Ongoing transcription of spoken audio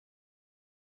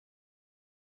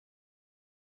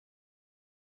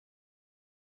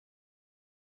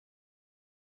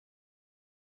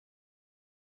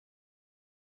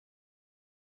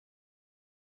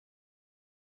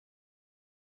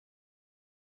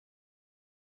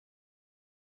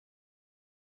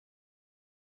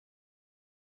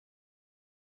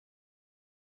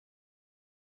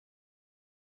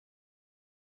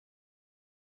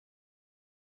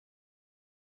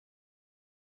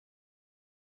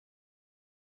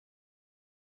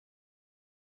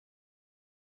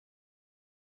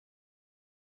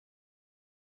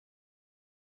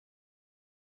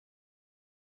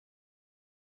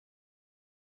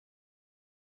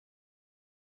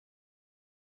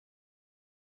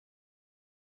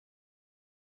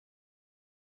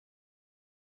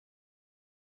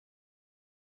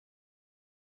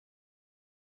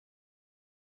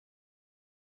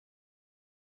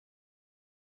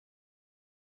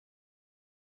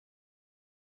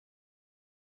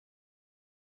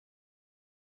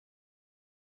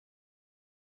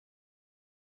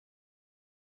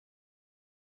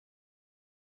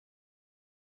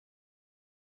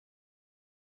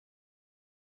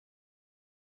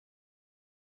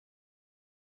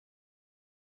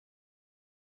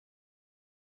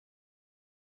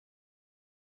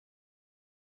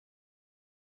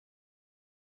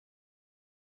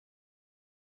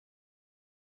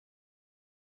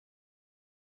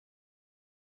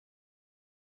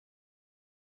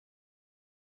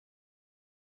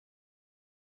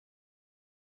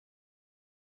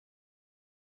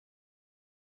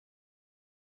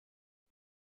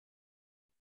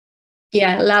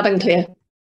Yeah, loud and clear.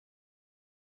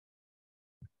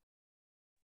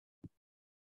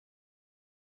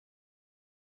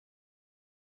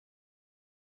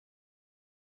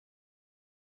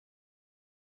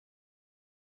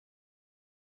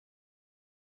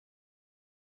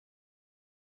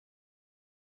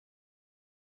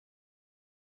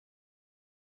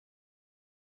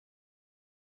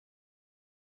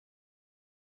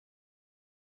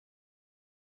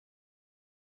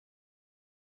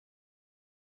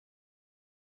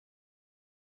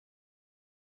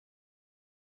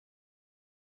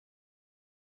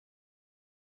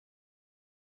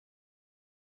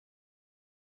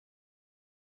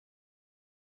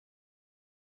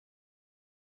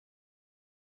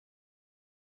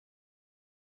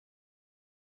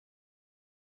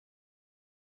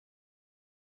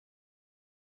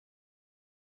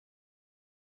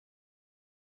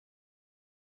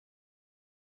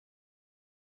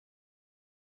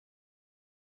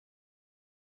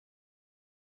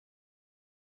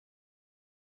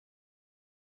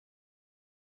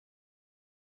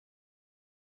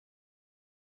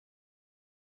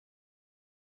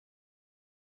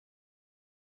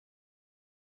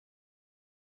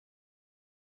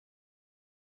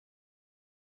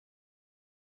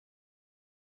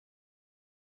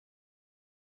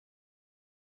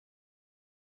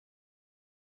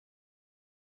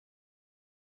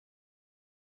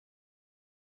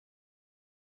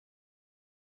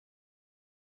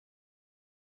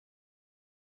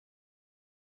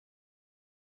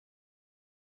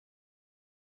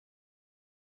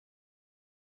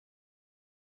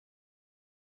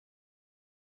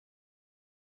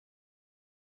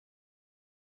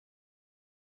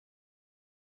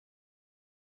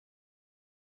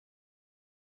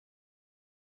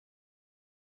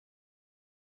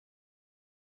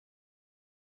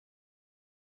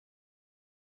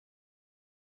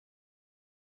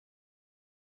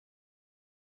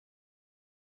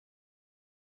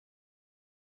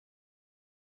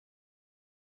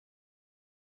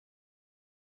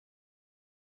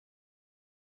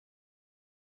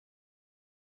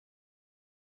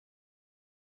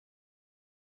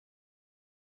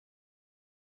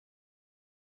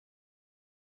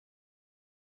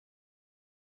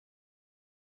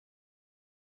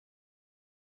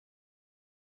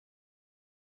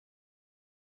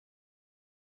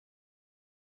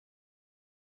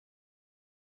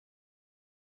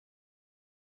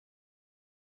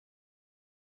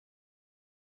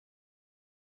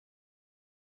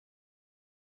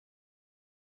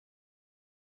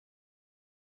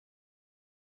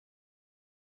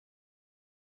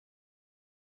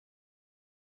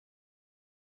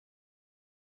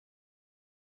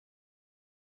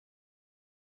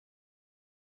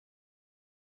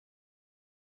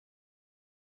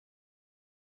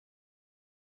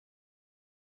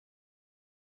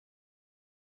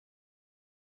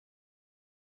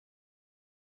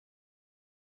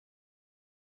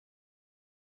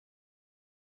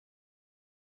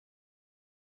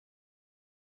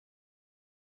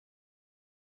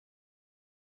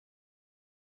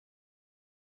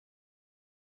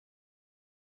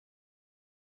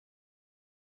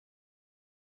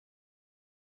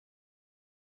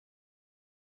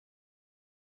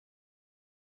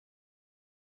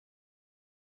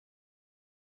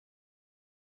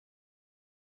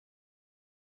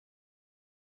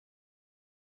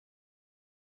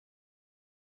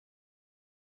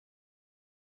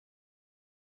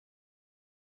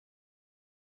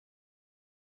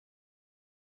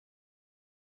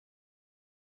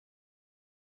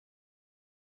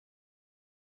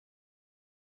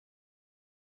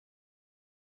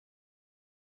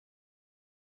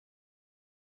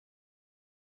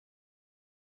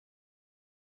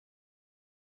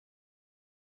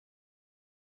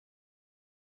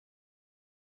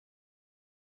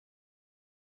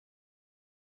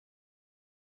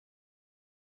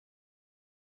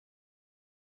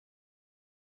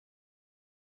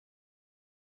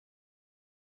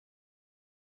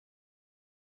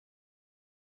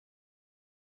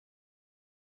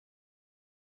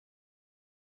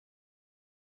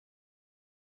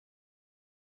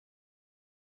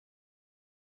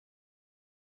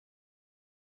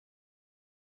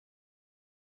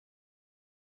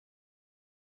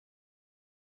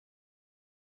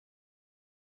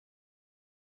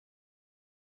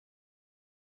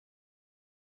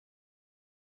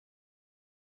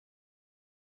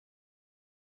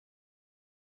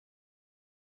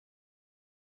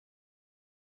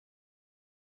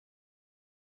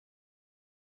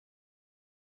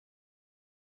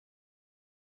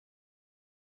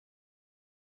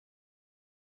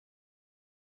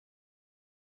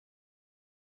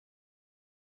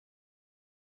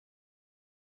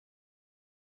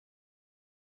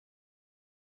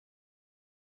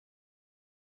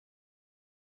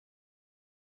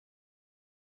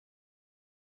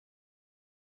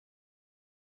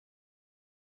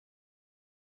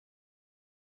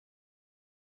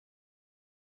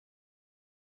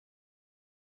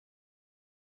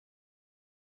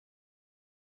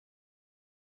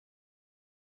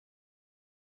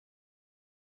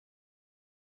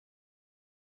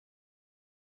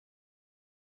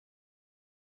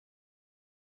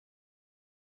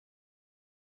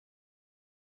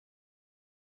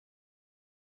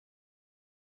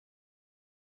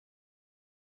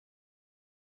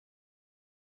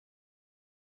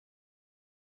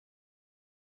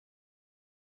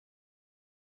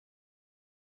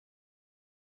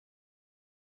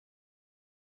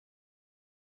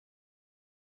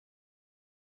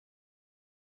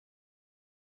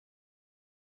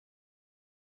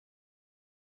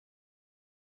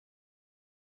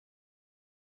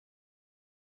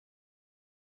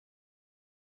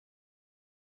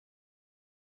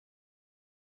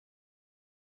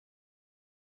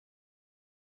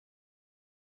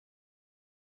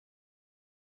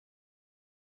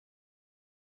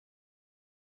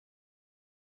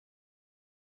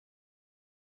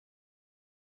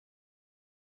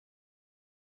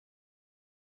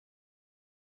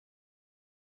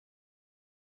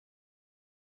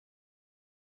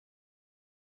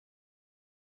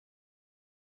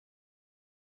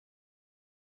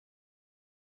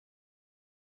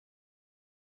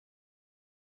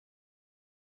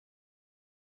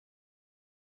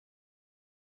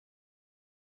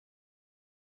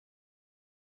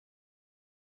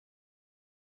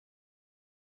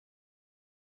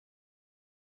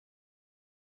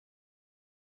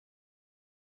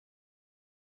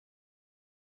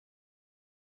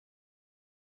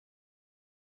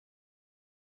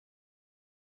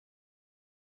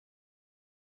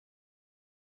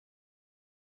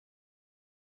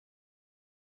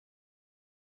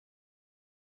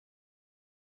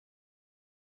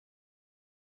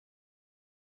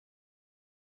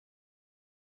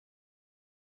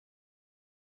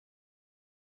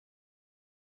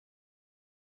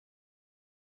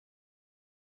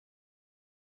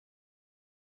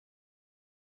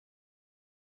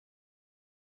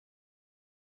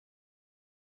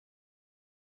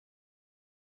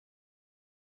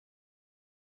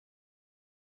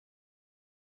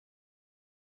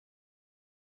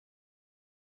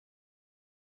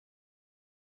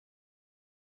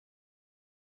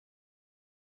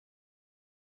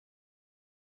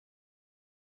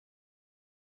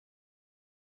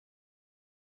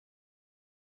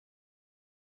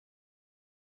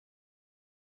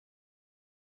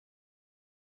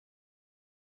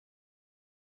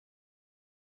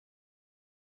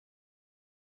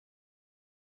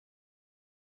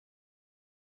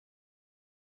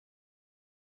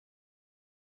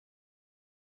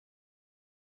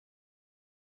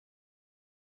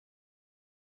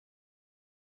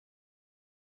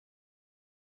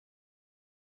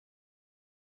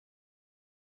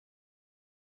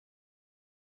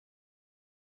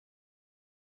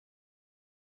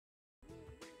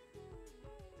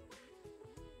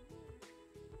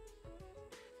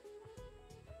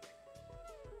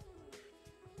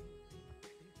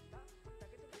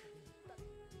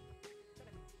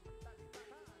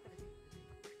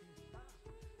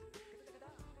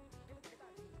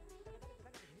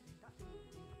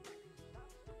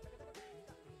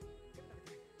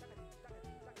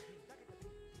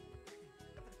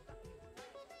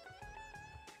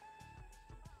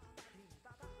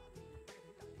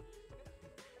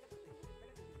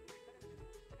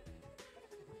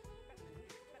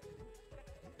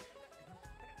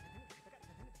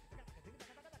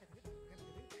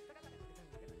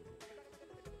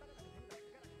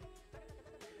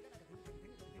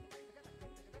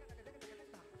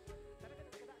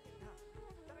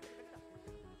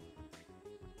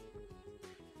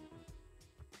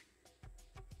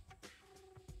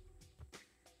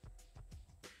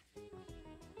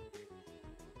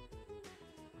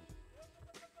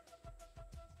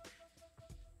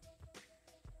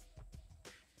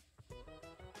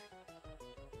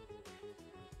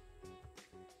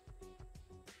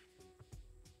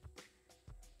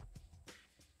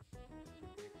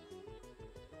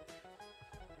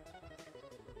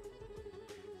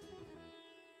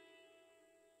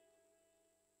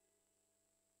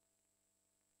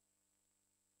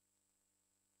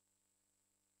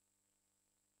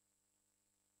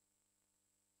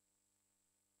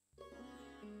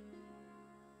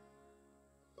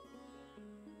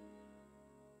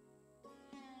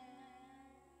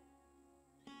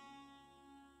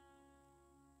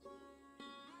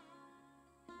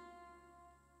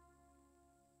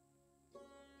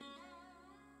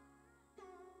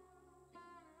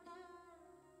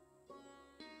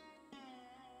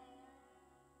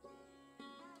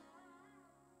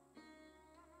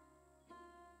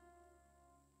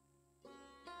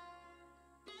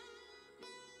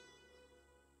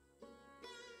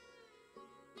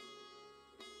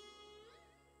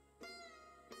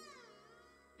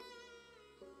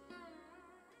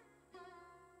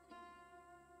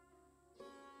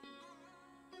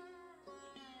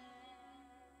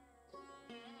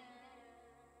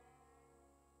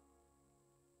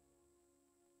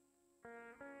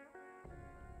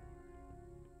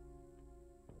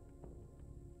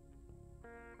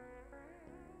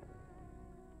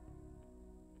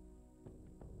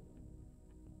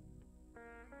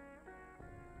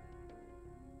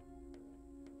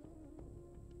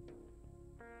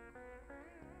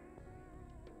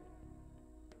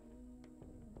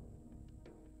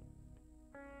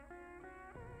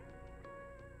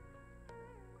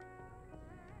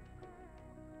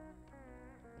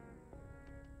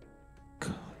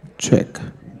 Check.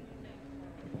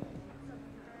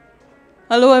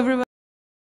 Hello, everyone.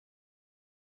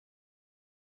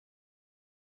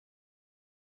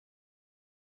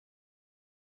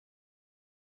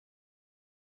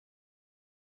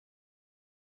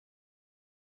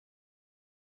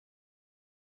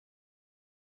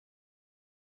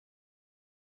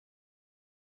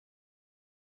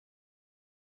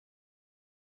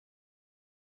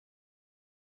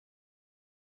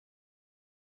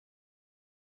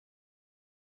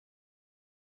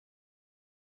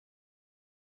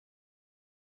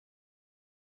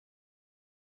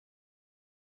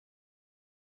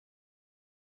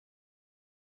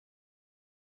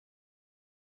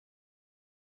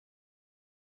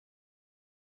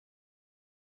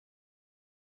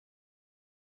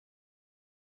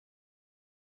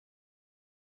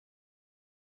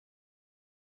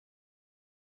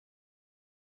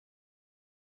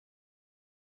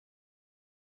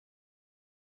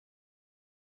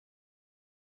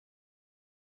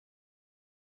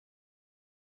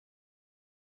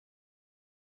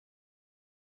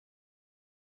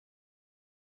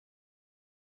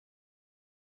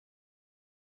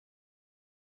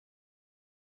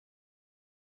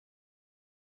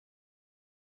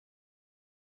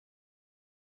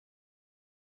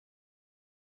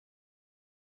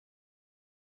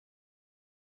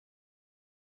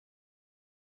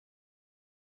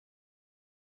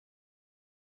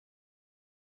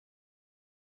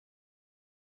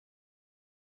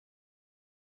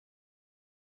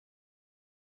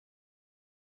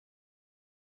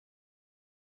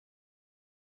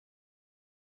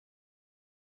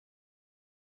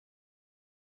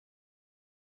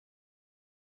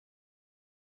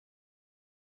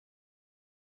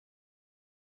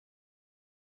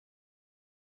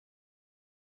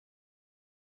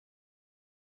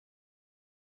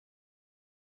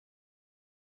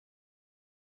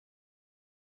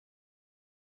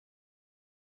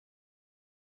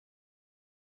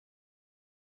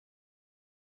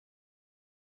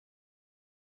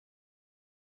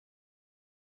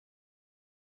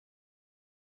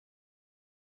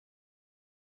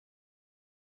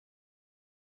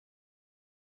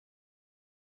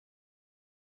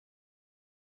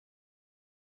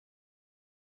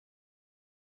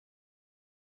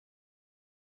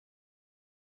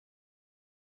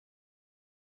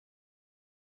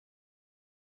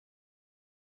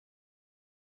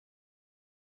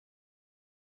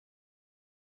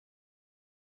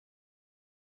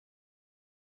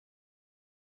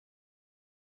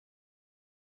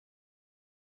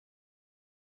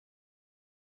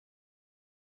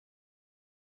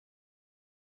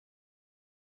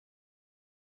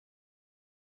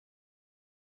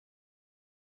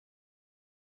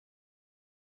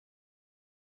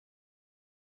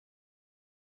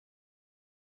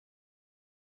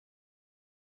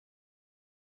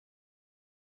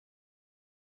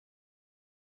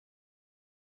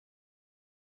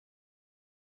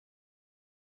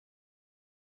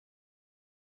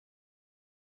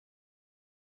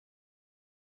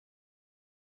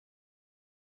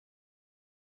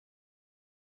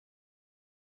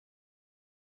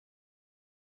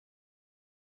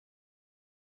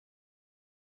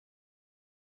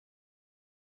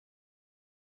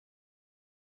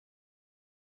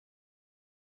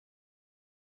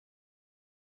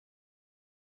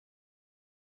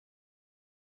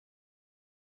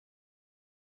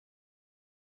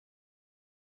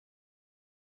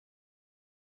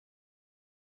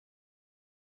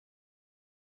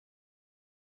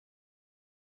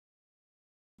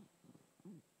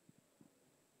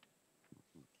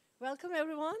 Welcome,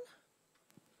 everyone.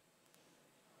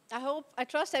 I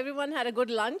trust everyone had a good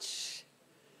lunch.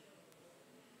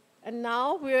 And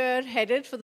now we're headed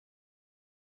for the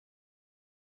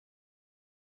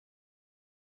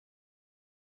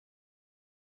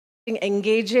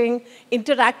engaging,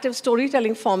 interactive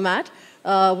storytelling format,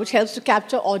 which helps to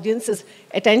capture audiences'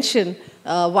 attention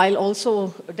while also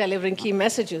delivering key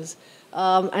messages.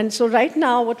 And so right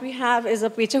now, what we have is a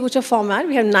Pecha Kucha format.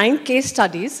 We have 9 case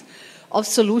studies of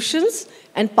solutions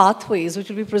and pathways, which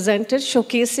will be presented,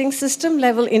 showcasing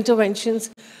system-level interventions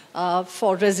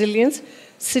for resilience,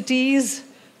 cities,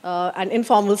 and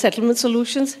informal settlement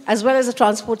solutions, as well as the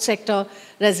transport sector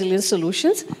resilience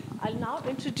solutions. I'll now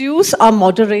introduce our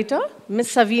moderator,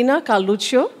 Ms. Savina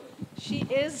Carluccio. She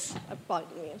is,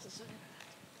 pardon me, I'm so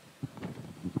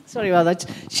sorry about that.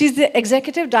 She's the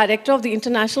Executive Director of the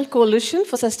International Coalition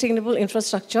for Sustainable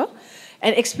Infrastructure,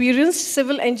 an experienced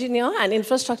civil engineer and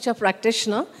infrastructure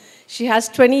practitioner. She has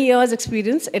 20 years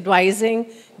experience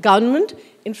advising government,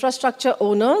 infrastructure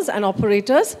owners and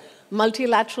operators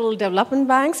multilateral development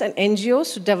banks and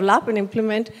NGOs to develop and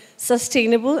implement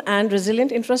sustainable and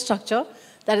resilient infrastructure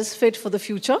that is fit for the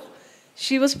future.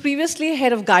 She was previously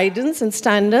head of guidance and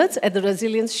standards at the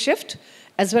Resilience Shift,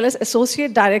 as well as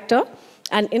associate director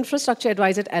and infrastructure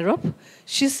advisor at Arup.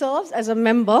 She serves as a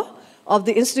member of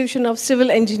the Institution of Civil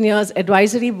Engineers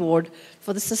Advisory Board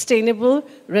for the Sustainable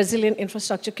Resilient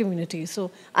Infrastructure Community.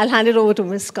 So I'll hand it over to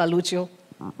Ms. Carluccio.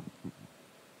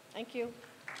 Thank you.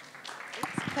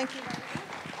 Thank you.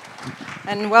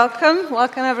 And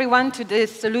welcome everyone to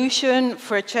this Solution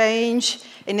for Change,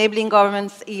 Enabling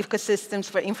Governments Ecosystems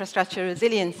for Infrastructure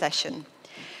Resilience session.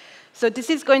 So this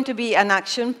is going to be an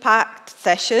action-packed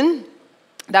session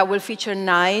that will feature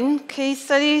 9 case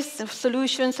studies of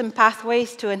solutions and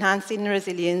pathways to enhancing the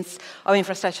resilience of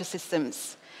infrastructure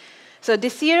systems. So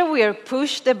this year we have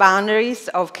pushed the boundaries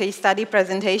of case study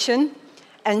presentation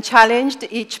and challenged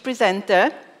each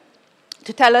presenter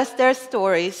to tell us their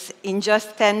stories in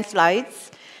just 10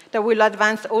 slides that will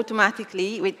advance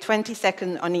automatically with 20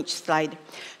 seconds on each slide.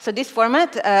 So this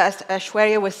format, as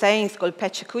Aishwarya was saying, is called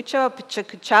Pechakucha or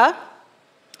Pechakucha,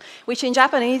 which in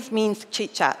Japanese means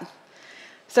chit-chat.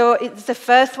 So it's the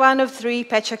first one of 3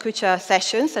 Pechakucha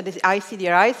sessions at the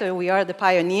ICDRI, so we are the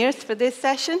pioneers for this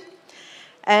session.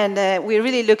 And we're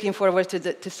really looking forward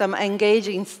to some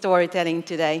engaging storytelling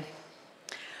today.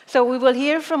 So we will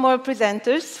hear from our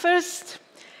presenters first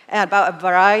about a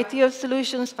variety of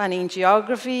solutions spanning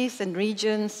geographies and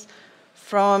regions,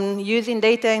 from using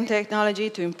data and technology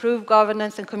to improve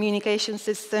governance and communication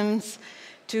systems,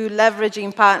 to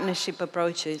leveraging partnership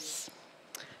approaches.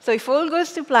 So if all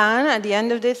goes to plan, at the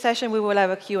end of this session, we will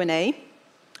have a Q&A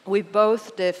with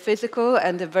both the physical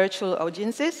and the virtual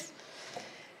audiences.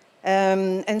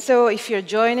 And so if you're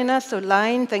joining us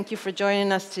online, thank you for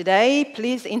joining us today.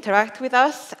 Please interact with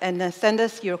us and send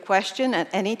us your question at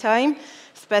any time,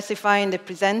 specifying the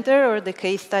presenter or the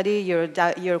case study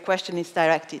your question is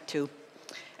directed to.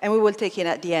 And we will take it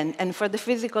at the end. And for the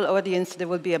physical audience, there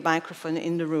will be a microphone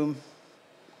in the room.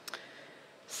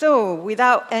 So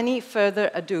without any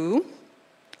further ado,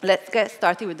 let's get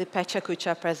started with the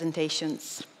Pechakucha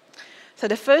presentations. So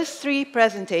the first 3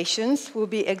 presentations will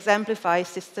be exemplified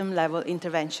system-level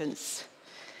interventions.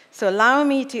 So allow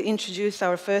me to introduce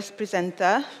our first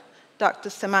presenter,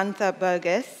 Dr. Samantha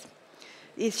Burgess.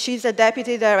 She's a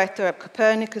Deputy Director of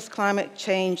Copernicus Climate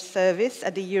Change Service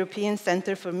at the European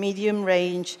Centre for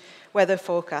Medium-Range Weather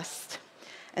Forecast.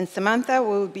 And Samantha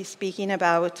will be speaking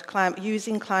about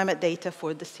using climate data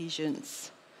for decisions.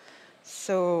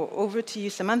 So over to you,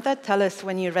 Samantha. Tell us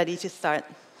when you're ready to start.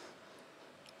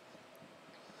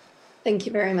 Thank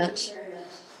you very much.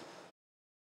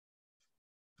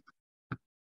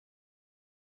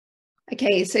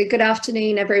 Okay, so good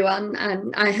afternoon, everyone.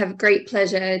 And I have great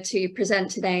pleasure to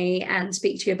present today and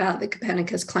speak to you about the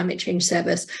Copernicus Climate Change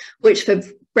Service, which for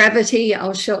brevity,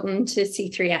 I'll shorten to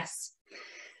C3S.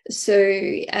 So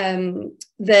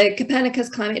the Copernicus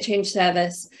Climate Change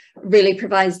Service really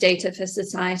provides data for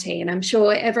society. And I'm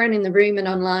sure everyone in the room and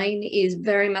online is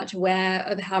very much aware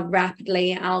of how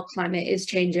rapidly our climate is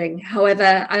changing.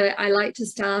 However, I like to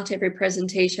start every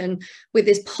presentation with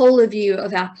this polar view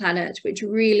of our planet, which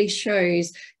really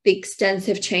shows the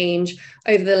extensive change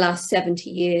over the last 70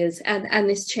 years. And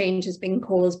this change has been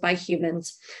caused by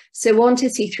humans. So on to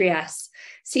C3S.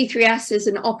 C3S is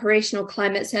an operational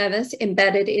climate service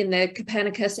embedded in the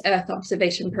Copernicus Earth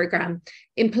Observation Programme,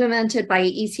 implemented by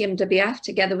ECMWF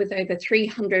together with over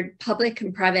 300 public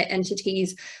and private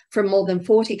entities from more than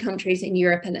 40 countries in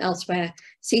Europe and elsewhere.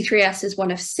 C3S is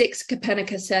one of 6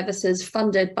 Copernicus services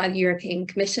funded by the European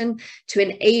Commission to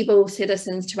enable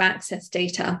citizens to access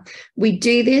data. We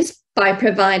do this by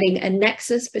providing a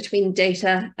nexus between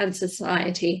data and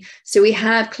society. So we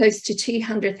have close to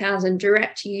 200,000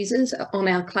 direct users on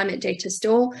our climate data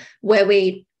store, where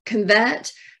we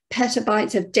convert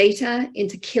petabytes of data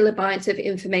into kilobytes of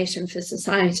information for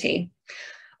society.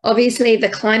 Obviously, the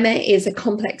climate is a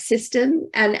complex system,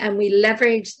 and we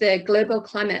leverage the Global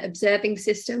Climate Observing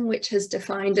System, which has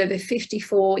defined over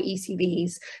 54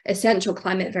 ECVs, essential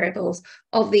climate variables.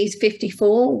 Of these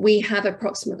 54, we have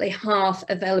approximately half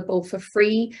available for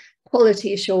free,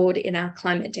 quality assured in our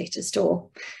climate data store.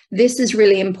 This is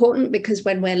really important because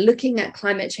when we're looking at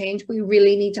climate change, we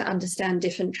really need to understand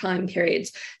different time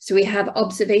periods. So we have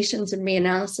observations and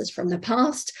reanalysis from the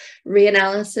past,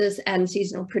 reanalysis and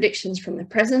seasonal predictions from the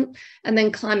present, and then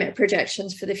climate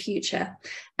projections for the future.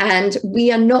 And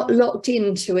we are not locked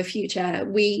into a future.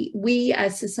 We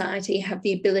as society have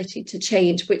the ability to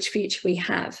change which future we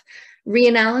have.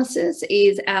 Reanalysis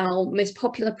is our most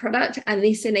popular product, and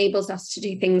this enables us to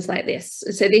do things like this.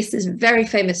 So this is a very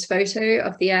famous photo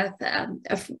of the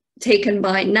Earth taken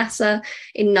by NASA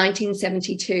in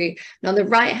 1972. And on the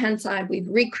right-hand side, we've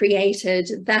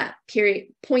recreated that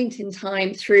point in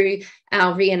time through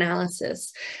our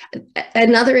reanalysis.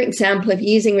 Another example of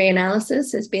using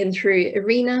reanalysis has been through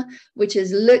IRENA, which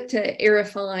has looked at ERA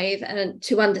 5 and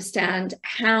to understand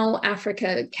how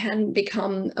Africa can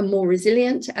become a more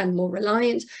resilient and more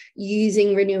reliant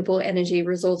using renewable energy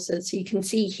resources. So you can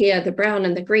see here the brown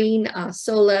and the green are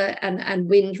solar and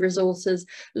wind resources,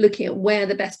 looking at where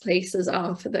the best places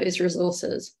are for those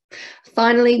resources.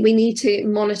 Finally, we need to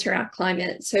monitor our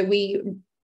climate. So we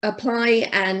apply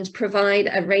and provide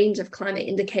a range of climate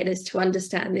indicators to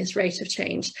understand this rate of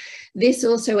change. This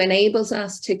also enables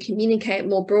us to communicate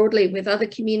more broadly with other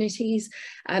communities.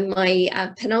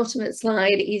 My penultimate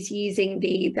slide is using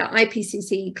the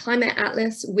IPCC Climate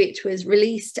Atlas, which was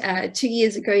released 2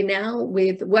 years ago now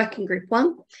with Working Group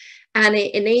 1. And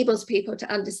it enables people to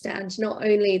understand not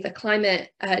only the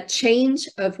climate change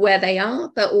of where they are,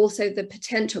 but also the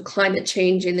potential climate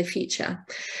change in the future.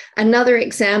 Another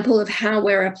example of how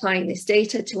we're applying this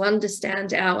data to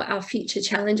understand our future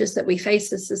challenges that we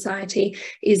face as society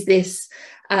is this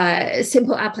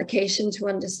simple application to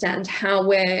understand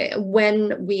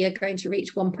when we are going to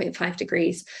reach 1.5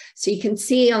 degrees. So you can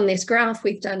see on this graph,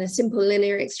 we've done a simple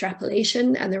linear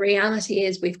extrapolation, and the reality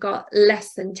is we've got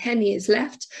less than 10 years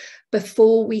left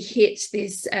before we hit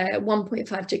this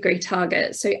 1.5 degree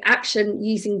target. So action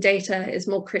using data is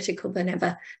more critical than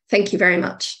ever. Thank you very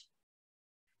much.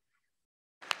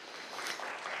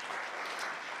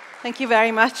 Thank you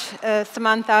very much,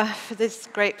 Samantha, for this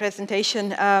great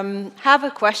presentation. Have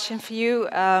a question for you.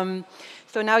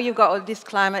 So now you've got all this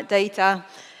climate data,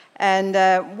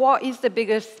 and what is the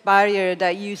biggest barrier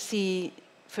that you see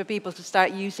for people to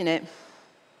start using it?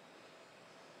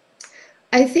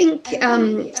 I think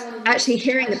actually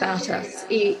hearing about us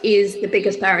is the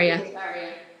biggest barrier.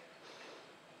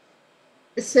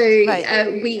 So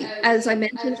as I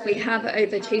mentioned, we have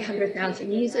over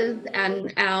 200,000 users,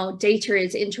 and our data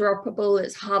is interoperable.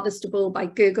 It's harvestable by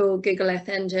Google, Google Earth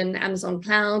Engine, Amazon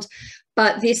Cloud.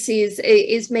 But this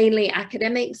is mainly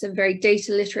academics and very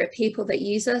data literate people that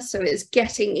use us. So it's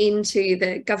getting into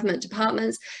the government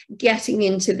departments, getting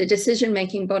into the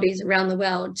decision-making bodies around the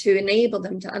world to enable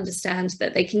them to understand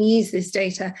that they can use this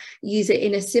data, use it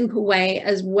in a simple way,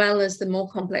 as well as the more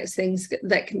complex things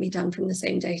that can be done from the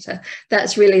same data.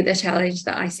 That's really the challenge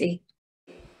that I see.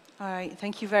 All right,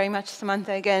 thank you very much,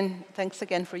 Samantha, again. Thanks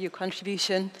again for your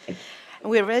contribution.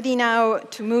 We're ready now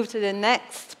to move to the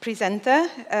next presenter.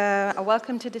 I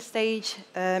welcome to the stage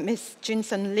Ms.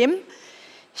 Jinsun Lim.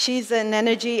 She's an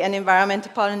energy and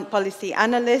environmental policy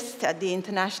analyst at the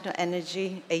International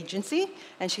Energy Agency,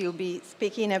 and she will be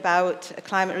speaking about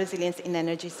climate resilience in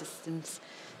energy systems.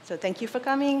 So thank you for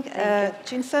coming,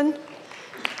 Jinsun.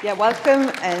 Yeah,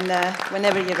 welcome, and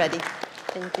whenever you're ready.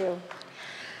 Thank you.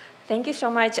 Thank you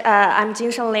so much. I'm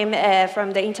Jinsun Lim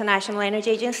from the International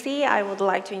Energy Agency. I would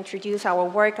like to introduce our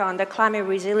work on the climate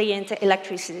resilient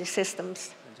electricity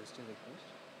systems.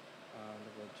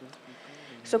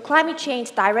 So climate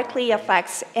change directly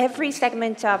affects every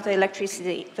segment of the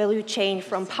electricity value chain,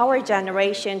 from power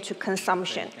generation to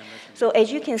consumption. So as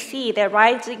you can see, the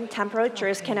rising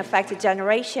temperatures can affect the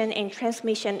generation and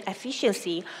transmission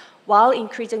efficiency while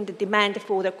increasing the demand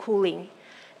for the cooling.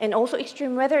 And also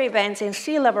extreme weather events and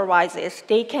sea level rises,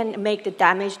 they can make the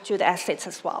damage to the assets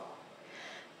as well.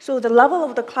 So the level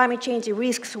of the climate change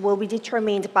risks will be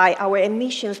determined by our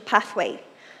emissions pathway.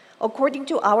 According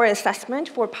to our assessment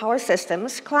for power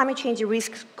systems, climate change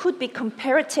risks could be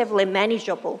comparatively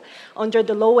manageable under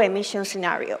the low emission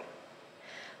scenario.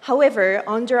 However,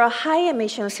 under a high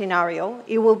emission scenario,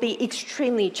 it will be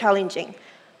extremely challenging.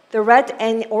 The red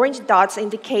and orange dots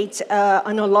indicate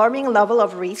an alarming level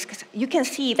of risks. You can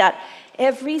see that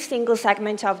every single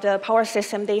segment of the power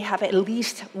system, they have at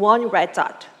least one red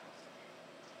dot.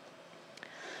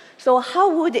 So how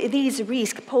would these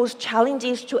risks pose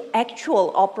challenges to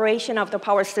actual operation of the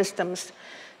power systems?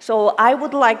 So I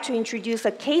would like to introduce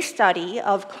a case study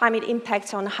of climate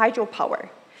impacts on hydropower.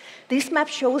 This map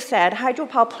shows that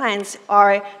hydropower plants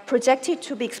are projected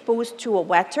to be exposed to a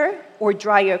wetter or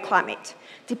drier climate,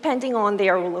 depending on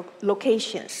their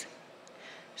locations.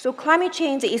 So climate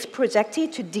change is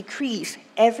projected to decrease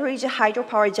average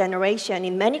hydropower generation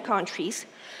in many countries,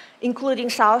 including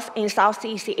South and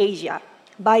Southeast Asia,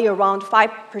 by around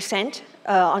 5%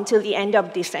 until the end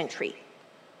of this century.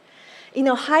 In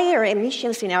a higher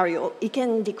emission scenario, it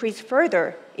can decrease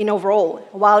further in overall,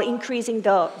 while increasing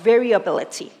the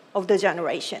variability of the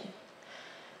generation.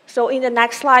 So in the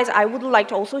next slides, I would like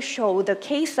to also show the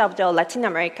case of the Latin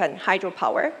American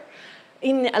hydropower.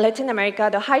 In Latin America,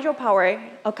 the hydropower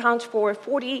accounts for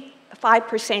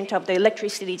 5% of the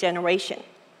electricity generation.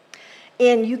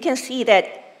 And you can see that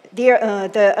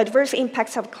the adverse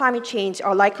impacts of climate change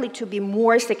are likely to be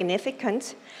more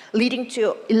significant, leading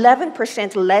to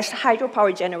 11% less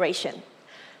hydropower generation.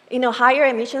 In a higher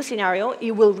emission scenario,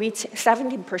 it will reach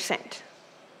 17%.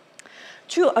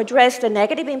 To address the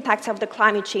negative impacts of the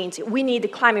climate change, we need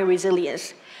climate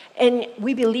resilience. And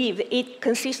we believe it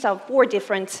consists of 4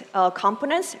 different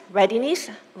components: readiness,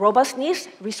 robustness,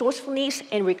 resourcefulness,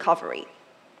 and recovery.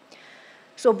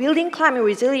 So building climate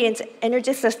resilient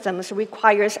energy systems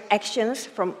requires actions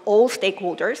from all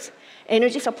stakeholders: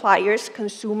 energy suppliers,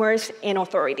 consumers, and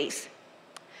authorities.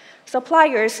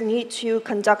 Suppliers need to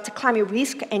conduct climate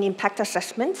risk and impact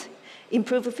assessment,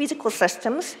 improve physical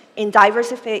systems, and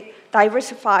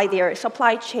diversify their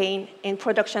supply chain and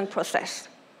production process.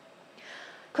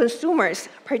 Consumers,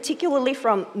 particularly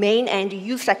from main and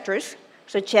use sectors,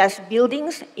 such as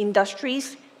buildings,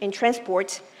 industries, and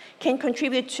transport, can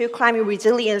contribute to climate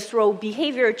resilience through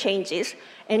behavior changes,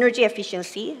 energy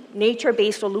efficiency,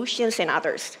 nature-based solutions, and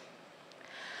others.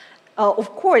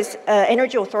 Of course,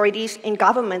 energy authorities and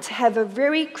governments have a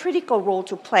very critical role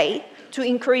to play to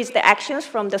increase the actions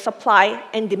from the supply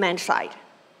and demand side.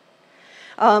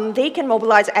 They can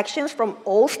mobilize actions from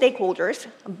all stakeholders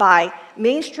by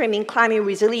mainstreaming climate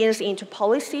resilience into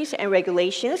policies and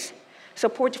regulations,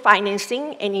 support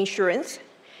financing and insurance,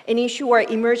 and ensure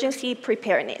emergency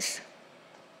preparedness.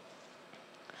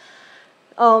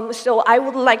 So I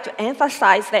would like to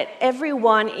emphasize that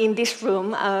everyone in this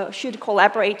room should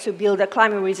collaborate to build a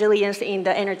climate resilience in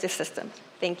the energy system.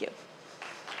 Thank you.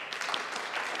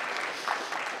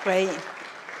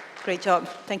 Great job.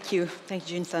 Thank you. Thank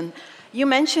you, Jun-san. You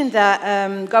mentioned that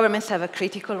governments have a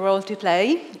critical role to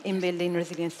play in building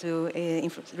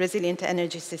resilient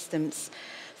energy systems.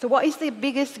 So what is the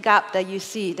biggest gap that you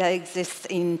see that exists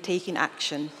in taking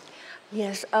action?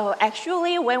 Yes,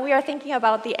 actually, when we are thinking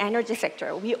about the energy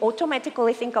sector, we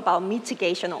automatically think about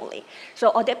mitigation only.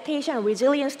 So adaptation and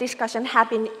resilience discussion have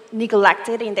been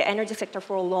neglected in the energy sector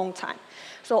for a long time.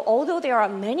 So although there are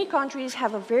many countries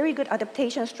have a very good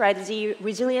adaptation strategy,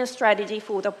 resilience strategy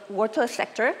for the water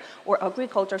sector or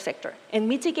agriculture sector, and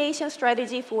mitigation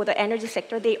strategy for the energy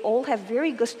sector, they all have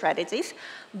very good strategies,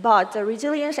 but the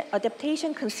resilience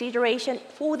adaptation consideration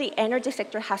for the energy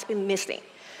sector has been missing.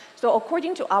 So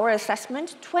according to our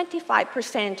assessment,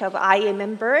 25% of IEA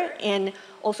member and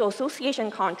also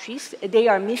association countries, they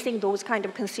are missing those kind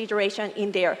of consideration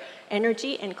in their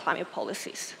energy and climate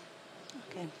policies.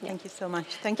 Okay, thank you so much.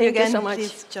 Thank you again. So much.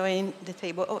 Please join the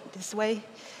table. Oh, this way.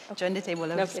 Join the table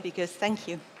of speakers. Thank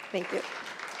you. Thank you.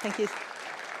 Thank you.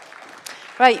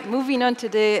 Right, moving on to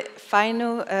the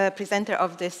final presenter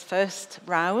of this first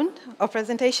round of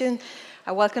presentation.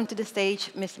 I welcome to the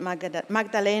stage Ms.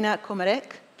 Magdalena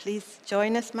Komarek. Please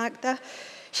join us, Magda.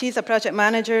 She's a project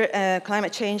manager,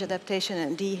 climate change adaptation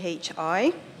at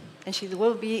DHI, and she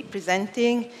will be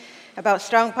presenting about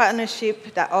strong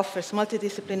partnership that offers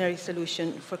multidisciplinary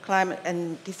solution for climate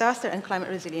and disaster and climate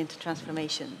resilient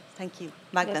transformation. Thank you,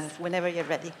 Magda, yes. Whenever you're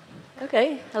ready.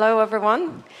 Okay, hello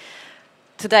everyone.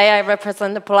 Today I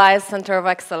represent the Polaris Center of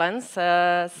Excellence,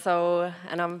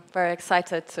 and I'm very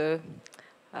excited to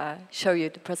show you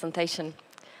the presentation.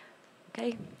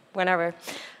 Okay, whenever.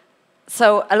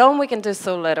 So alone we can do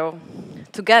so little.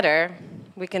 Together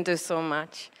we can do so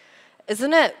much.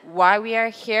 Isn't it why we are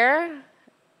here,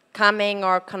 coming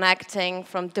or connecting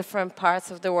from different parts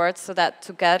of the world so that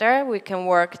together we can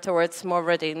work towards more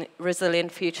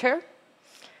resilient future?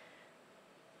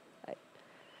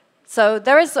 So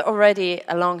there is already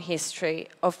a long history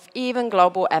of even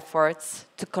global efforts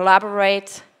to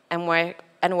collaborate and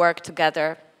work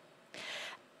together.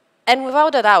 And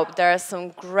without a doubt, there are some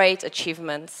great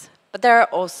achievements, but there are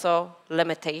also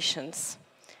limitations.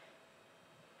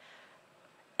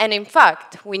 And in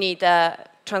fact, we need a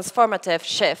transformative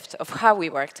shift of how we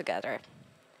work together.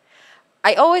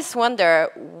 I always wonder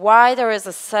why there is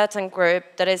a certain group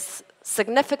that is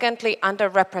significantly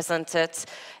underrepresented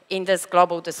in these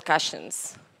global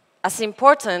discussions. As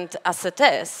important as it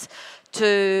is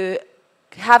to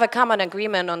have a common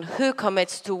agreement on who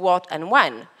commits to what and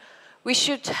when, we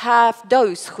should have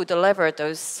those who deliver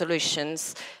those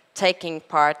solutions taking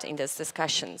part in these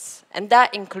discussions. And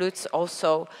that includes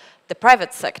also the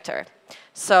private sector.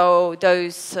 So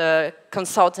those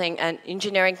consulting and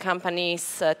engineering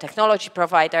companies, technology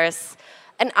providers,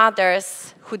 and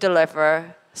others who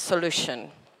deliver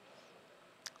solution.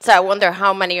 So I wonder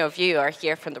how many of you are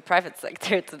here from the private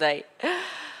sector today.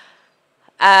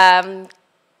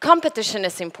 Competition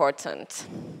is important.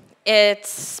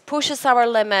 It pushes our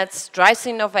limits, drives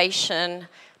innovation,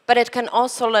 but it can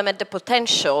also limit the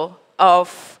potential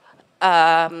of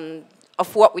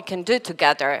of what we can do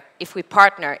together if we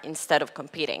partner instead of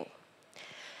competing.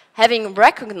 Having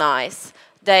recognized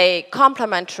the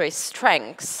complementary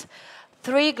strengths,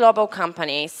 3 global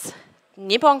companies,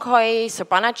 Nippon Koi,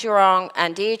 Surbana Jurong,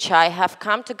 and DHI have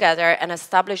come together and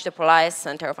established the Polaris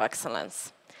Center of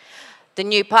Excellence. The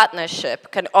new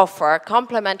partnership can offer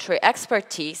complementary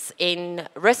expertise in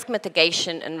risk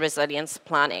mitigation and resilience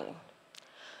planning.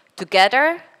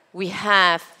 Together, we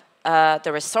have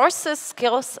the resources,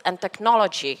 skills, and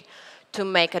technology to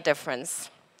make a difference.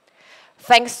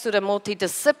 Thanks to the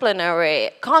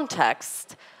multidisciplinary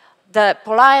context, the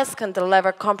Polaris can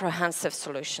deliver comprehensive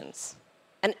solutions.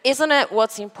 And isn't it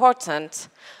what's important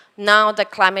now that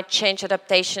climate change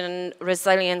adaptation,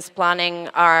 resilience planning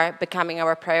are becoming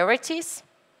our priorities?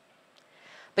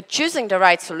 But choosing the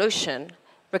right solution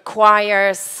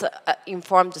requires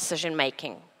informed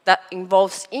decision-making that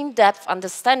involves in-depth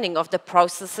understanding of the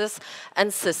processes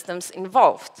and systems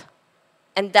involved.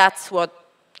 And that's what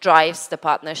drives the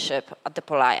partnership at the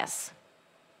Polaris.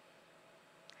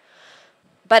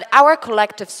 But our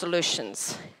collective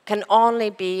solutions can only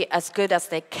be as good as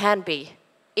they can be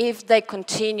if they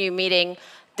continue meeting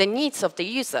the needs of the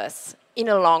users in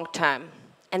a long term.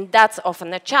 And that's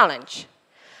often a challenge.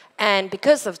 And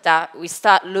because of that, we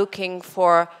start looking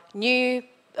for new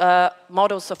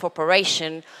models of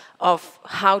operation of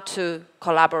how to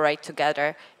collaborate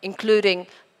together, including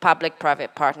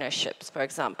public-private partnerships, for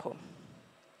example.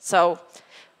 So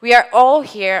we are all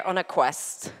here on a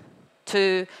quest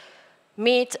to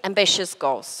meet ambitious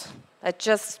goals. I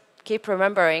just keep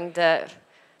remembering that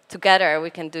together we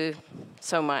can do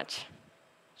so much.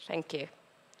 Thank you.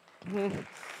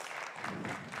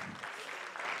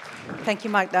 Thank you,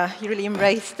 Magda. You really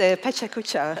embraced the Pecha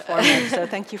Kucha format, so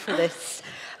thank you for this.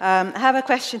 I have a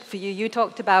question for you. You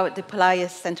talked about the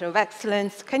Polaris Center of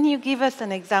Excellence. Can you give us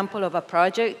an example of a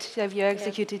project that you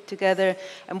executed together,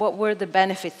 and what were the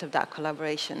benefits of that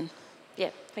collaboration?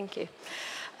 Yeah, thank you.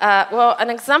 Well,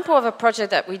 an example of a project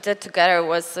that we did together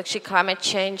was actually climate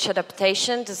change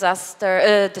adaptation,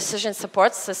 disaster decision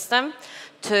support system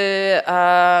to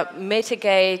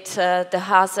mitigate the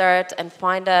hazard and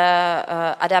find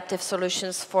adaptive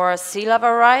solutions for sea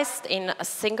level rise in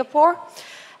Singapore.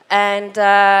 And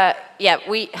yeah,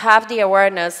 we have the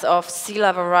awareness of sea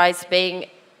level rise being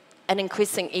an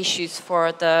increasing issue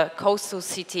for the coastal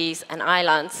cities and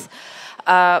islands.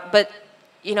 But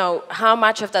you know, how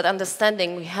much of that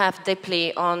understanding we have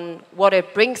deeply on what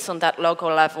it brings on that local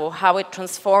level, how it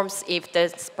transforms if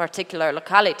this particular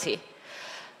locality.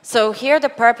 So here the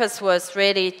purpose was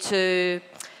really to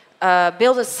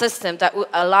build a system that would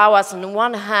allow us on the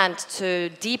one hand to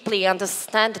deeply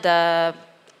understand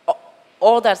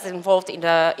all that's involved in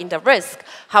the risk,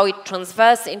 how it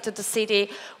transfers into the city,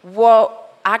 what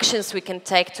actions we can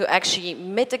take to actually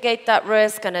mitigate that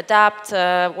risk and adapt,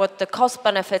 what the cost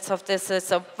benefits of this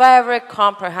is. A very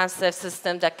comprehensive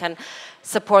system that can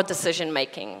support decision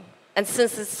making. And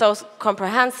since it's so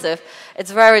comprehensive, it's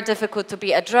very difficult to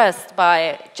be addressed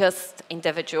by just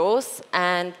individuals.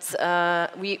 And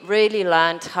we really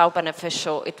learned how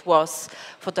beneficial it was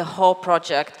for the whole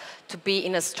project to be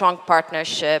in a strong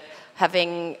partnership,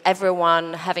 having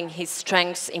everyone having his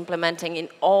strengths implementing in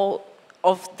all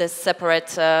of the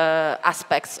separate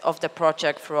aspects of the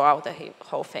project throughout the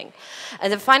whole thing.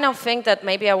 And the final thing that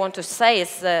maybe I want to say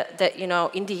is that you know,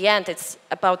 in the end, it's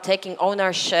about taking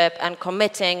ownership and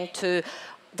committing to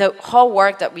the whole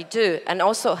work that we do, and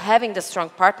also having the strong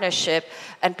partnership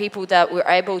and people that we're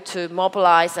able to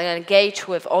mobilize and engage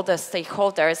with all the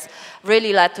stakeholders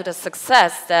really led to the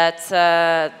success that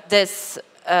this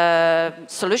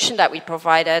solution that we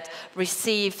provided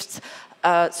received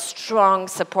strong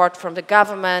support from the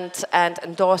government and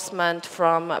endorsement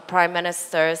from prime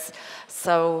ministers.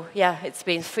 So yeah, it's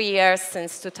been 3 years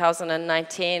since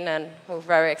 2019, and we're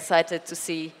very excited to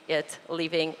see it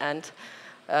living and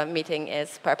meeting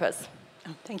its purpose.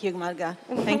 Oh, thank you, Magda.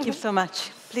 Thank you so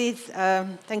much. Please,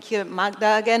 thank you,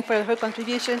 Magda, again for her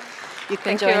contribution. You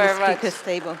can join the speakers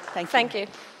table. Thank you. Thank you.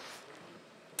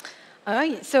 All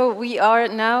right, so we are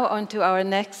now on to our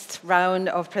next round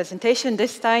of presentation.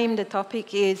 This time the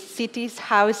topic is cities,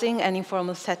 housing and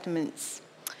informal settlements.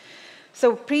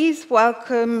 So please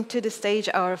welcome to the stage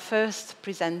our first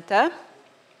presenter,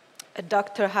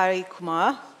 Dr. Hari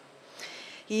Kumar.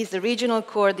 He is the Regional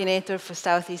Coordinator for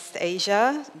Southeast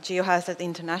Asia, Geohazard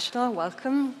International.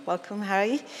 Welcome, welcome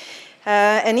Hari.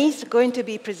 And he's going to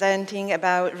be presenting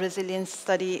about resilience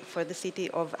study for the city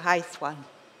of Haiswan.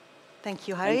 Thank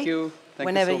you, Hari. Thank you.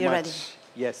 Whenever you so you're much. ready.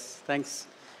 Yes, thanks.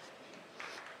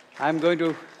 I'm going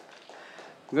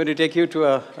to take you to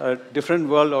a different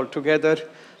world altogether,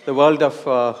 the world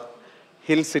of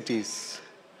hill cities.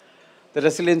 The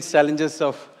resilience challenges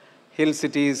of hill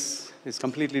cities is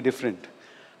completely different,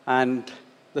 and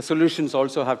the solutions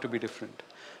also have to be different.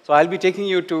 So I'll be taking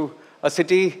you to a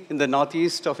city in the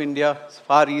northeast of India,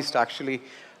 far east actually,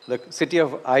 the city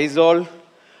of Aizawl,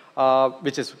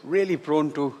 which is really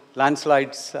prone to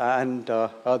landslides and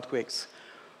earthquakes.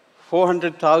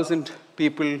 400,000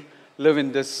 people live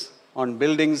in this, on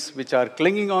buildings which are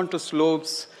clinging onto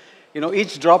slopes. You know,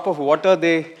 each drop of water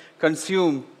they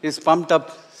consume is pumped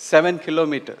up 7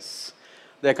 kilometers.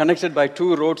 They're connected by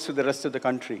 2 roads to the rest of the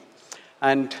country.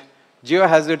 And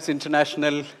Geohazards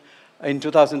International in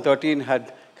 2013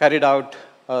 had carried out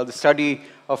the study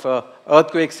of an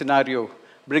earthquake scenario,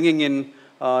 bringing in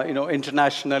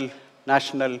international,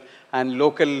 national, and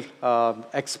local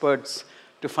experts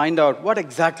to find out what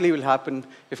exactly will happen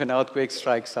if an earthquake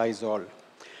strikes Aizawl.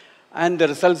 And the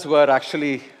results were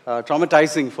actually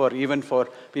traumatizing even for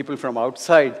people from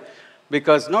outside,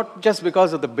 because not just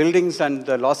because of the buildings and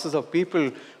the losses of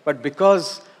people, but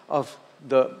because of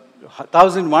the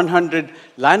 1,100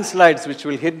 landslides which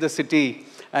will hit the city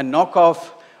and knock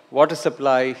off water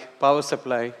supply, power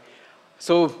supply.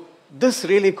 So this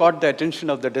really caught the attention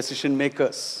of the decision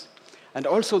makers. And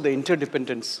also the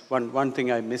interdependence, one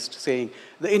thing I missed saying,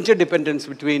 the interdependence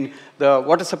between the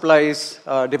water supplies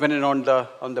dependent on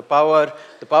the power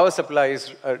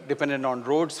supplies dependent on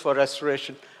roads for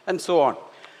restoration, and so on.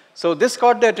 So this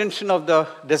caught the attention of the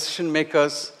decision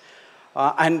makers,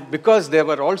 and because there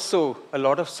were also a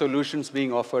lot of solutions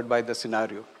being offered by the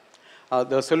scenario.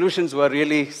 The solutions were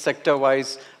really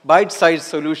sector-wise, bite-sized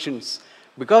solutions.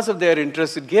 Because of their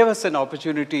interest, it gave us an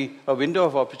opportunity, a window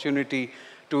of opportunity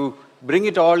to bring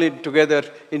it all together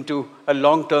into a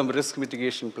long-term risk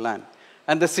mitigation plan.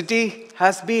 And the city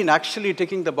has been actually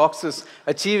ticking the boxes,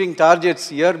 achieving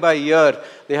targets year by year.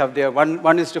 They have their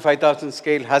 1:5,000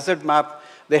 scale hazard map.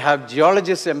 They have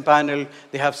geologists empaneled.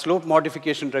 They have slope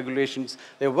modification regulations.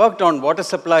 They worked on water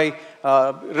supply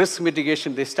risk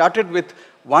mitigation. They started with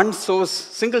one source,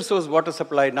 single source water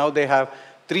supply. Now they have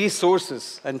 3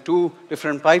 sources and 2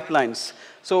 different pipelines.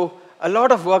 So a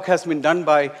lot of work has been done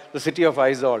by the city of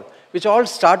Aizawl, which all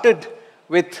started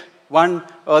with one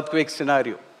earthquake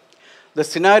scenario. The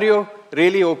scenario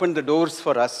really opened the doors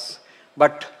for us,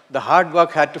 but the hard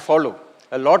work had to follow.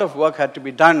 A lot of work had to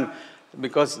be done,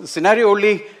 because the scenario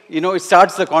only, it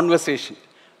starts the conversation.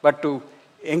 But to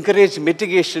encourage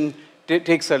mitigation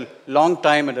takes a long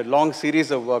time and a long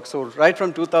series of work. So right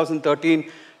from 2013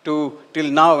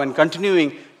 till now and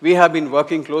continuing, we have been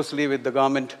working closely with the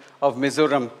government of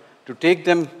Mizoram to take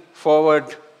them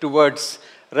forward towards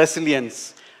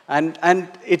resilience. And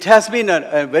it has been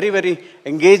a very, very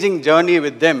engaging journey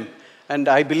with them. And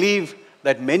I believe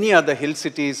that many other hill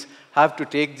cities have to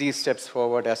take these steps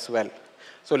forward as well.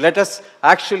 So let us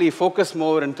actually focus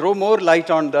more and throw more light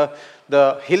on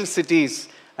the hill cities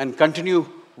and continue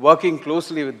working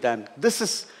closely with them. This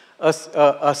is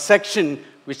a section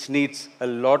which needs a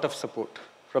lot of support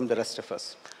from the rest of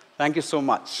us. Thank you so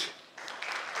much.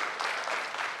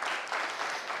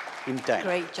 In time.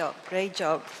 Great job, great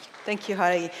job. Thank you,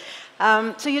 Hari.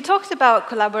 So you talked about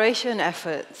collaboration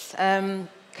efforts.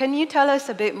 Can you tell us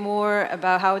a bit more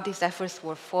about how these efforts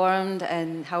were formed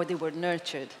and how they were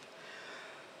nurtured?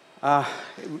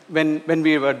 When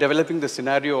we were developing the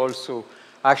scenario also,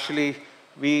 actually,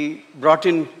 we brought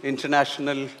in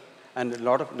international and a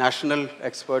lot of national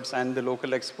experts and the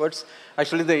local experts.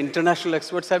 Actually, the international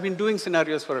experts have been doing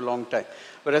scenarios for a long time,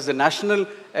 whereas the national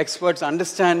experts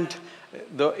understand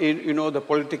the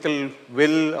political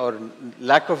will or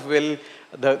lack of will,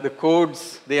 the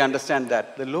codes, they understand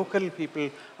that. The local people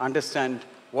understand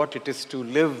what it is to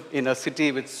live in a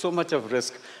city with so much of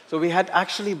risk. So we had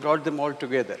actually brought them all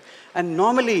together. And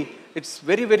normally, it's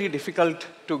very, very difficult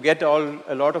to get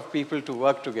a lot of people to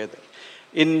work together.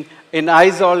 In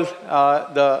Aizawl,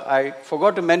 I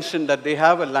forgot to mention that they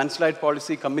have a landslide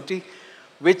policy committee,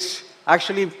 which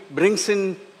actually brings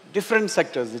in different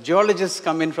sectors. The geologists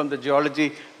come in from the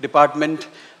geology department,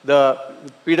 the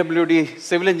PWD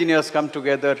civil engineers come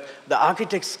together, the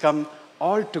architects come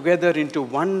all together into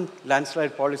one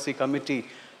landslide policy committee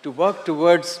to work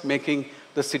towards making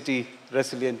the city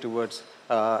resilient towards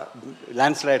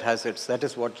landslide hazards. That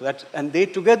is and they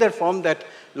together form that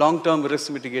long-term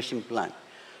risk mitigation plan.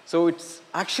 So it's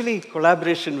actually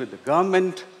collaboration with the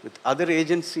government, with other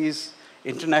agencies,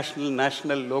 international,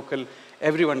 national, local,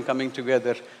 everyone coming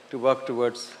together to work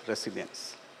towards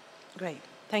resilience. Great.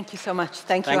 Thank you so much.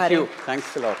 Thank you, Hari. Thank you.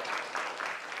 Thanks a lot.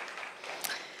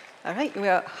 All right, we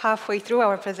are halfway through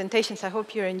our presentations. I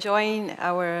hope you're enjoying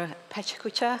our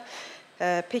Pachacucha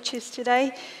pitches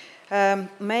today.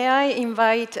 May I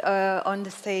invite on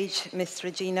the stage Ms.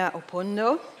 Regina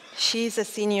Opondo. She's a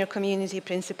senior community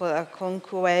principal at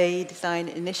Conquerway Design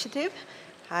Initiative.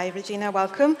 Hi, Regina,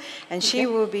 welcome. And she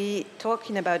will be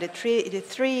talking about the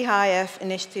 3IF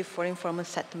Initiative for Informal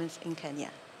Settlements in Kenya.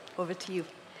 Over to you.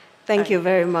 Thank you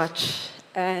very much,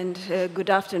 and good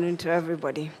afternoon to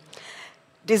everybody.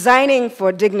 Designing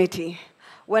for dignity.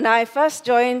 When I first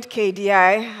joined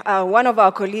KDI, one of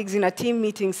our colleagues in a team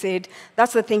meeting said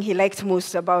that's the thing he liked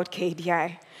most about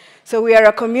KDI. So we are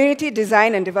a community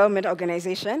design and development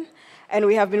organization, and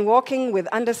we have been working with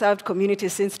underserved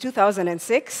communities since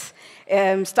 2006,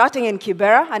 starting in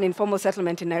Kibera, an informal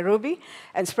settlement in Nairobi,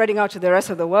 and spreading out to the rest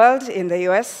of the world in the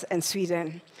US and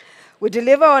Sweden. We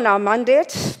deliver on our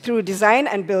mandate through design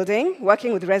and building,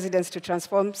 working with residents to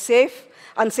transform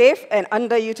unsafe and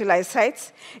underutilized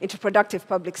sites into productive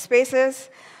public spaces,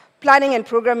 planning and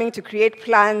programming to create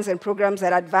plans and programs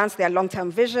that advance their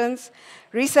long-term visions,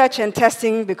 research and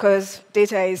testing because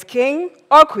data is king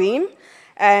or queen,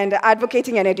 and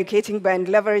advocating and educating by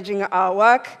leveraging our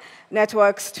work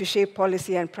networks to shape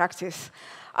policy and practice.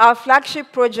 Our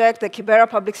flagship project, the Kibera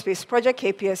Public Space Project,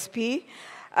 KPSP,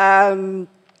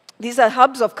 these are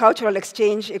hubs of cultural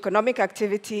exchange, economic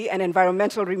activity, and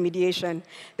environmental remediation.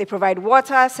 They provide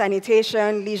water,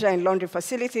 sanitation, leisure and laundry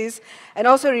facilities, and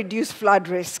also reduce flood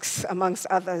risks, amongst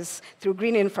others, through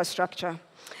green infrastructure.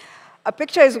 A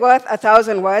picture is worth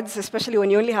 1,000 words, especially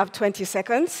when you only have 20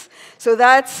 seconds. So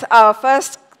that's our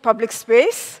first public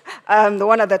space, the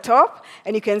one at the top.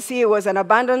 And you can see it was an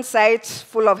abandoned site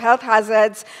full of health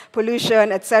hazards,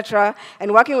 pollution, etc.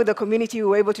 And working with the community, we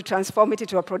were able to transform it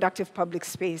into a productive public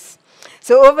space.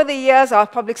 So over the years, our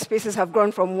public spaces have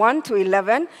grown from 1 to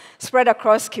 11, spread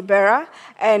across Kibera,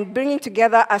 and bringing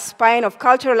together a spine of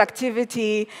cultural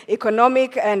activity,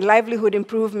 economic and livelihood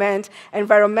improvement,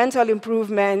 environmental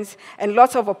improvements, and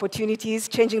lots of opportunities,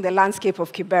 changing the landscape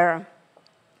of Kibera.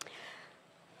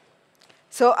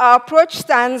 So our approach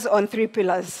stands on 3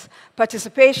 pillars: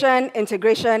 participation,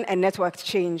 integration, and networked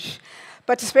change.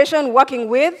 Participation, working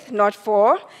with, not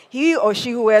for. He or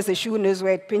she who wears the shoe knows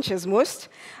where it pinches most.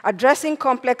 Addressing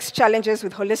complex challenges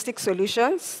with holistic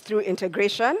solutions through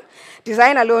integration.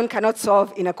 Design alone cannot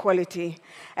solve inequality.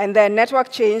 And then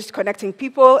network change, connecting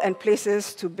people and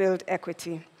places to build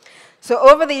equity. So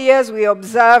over the years, we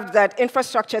observed that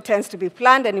infrastructure tends to be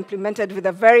planned and implemented with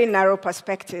a very narrow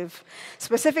perspective.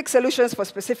 Specific solutions for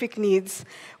specific needs,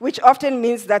 which often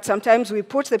means that sometimes we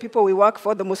put the people we work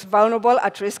for, the most vulnerable,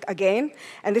 at risk again,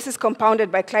 and this is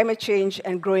compounded by climate change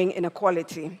and growing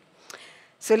inequality.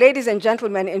 So ladies and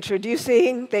gentlemen,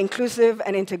 introducing the Inclusive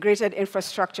and Integrated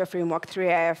Infrastructure Framework,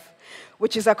 3IF,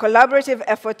 which is a collaborative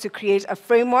effort to create a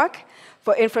framework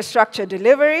for infrastructure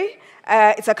delivery.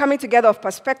 It's a coming together of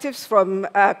perspectives from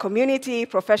community,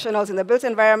 professionals in the built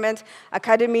environment,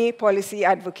 academy, policy,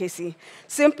 advocacy.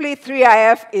 Simply,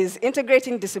 3IF is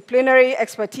integrating disciplinary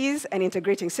expertise and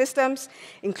integrating systems,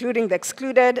 including the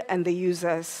excluded and the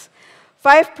users.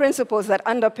 5 principles that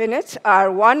underpin it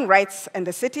are 1, rights and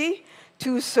the city;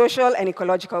 2, social and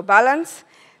ecological balance;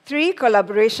 3,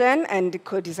 collaboration and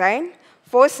co-design;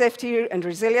 4, safety and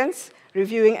resilience;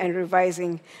 reviewing and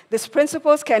revising. These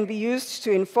principles can be used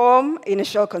to inform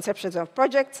initial conceptions of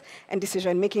projects and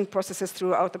decision-making processes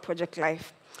throughout the project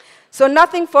life. So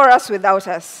nothing for us without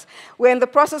us. We're in the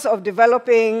process of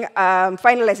developing,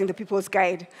 finalizing the People's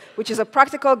Guide, which is a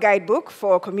practical guidebook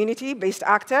for community-based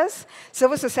actors,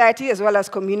 civil society, as well as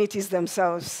communities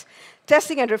themselves.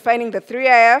 Testing and refining the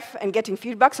 3IF and getting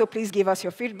feedback, so please give us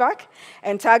your feedback,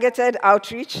 and targeted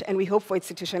outreach, and we hope for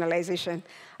institutionalization.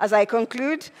 As I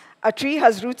conclude, a tree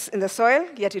has roots in the soil,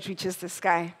 yet it reaches the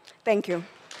sky. Thank you.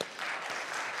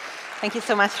 Thank you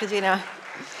so much, Regina.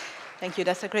 Thank you,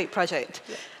 that's a great project.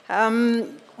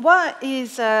 What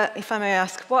is, if I may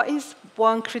ask, what is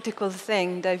one critical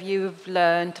thing that you've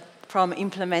learned from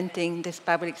implementing these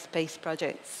public space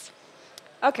projects?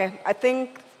 Okay, I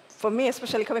think for me,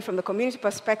 especially coming from the community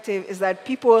perspective, is that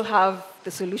people have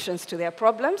the solutions to their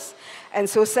problems. And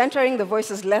so centering the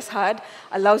voices less heard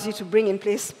allows you to bring in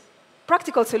place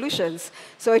practical solutions.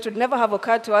 So it would never have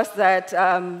occurred to us that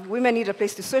women need a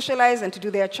place to socialize and to do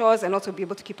their chores and also be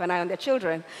able to keep an eye on their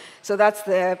children. So that's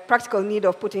the practical need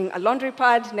of putting a laundry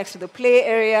pad next to the play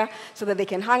area so that they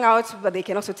can hang out, but they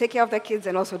can also take care of their kids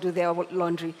and also do their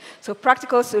laundry. So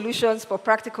practical solutions for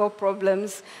practical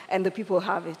problems, and the people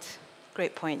have it.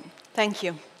 Great point. Thank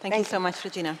you. Thank you so much,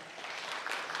 Regina.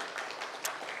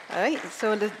 All right,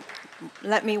 so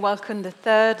let me welcome the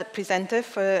third presenter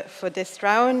for this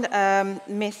round,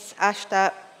 Ms.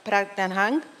 Ashta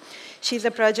Pragnanhang. She's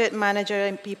a project manager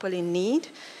in People in Need.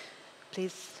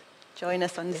 Please join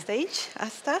us on the stage,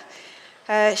 Ashta.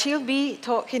 She'll be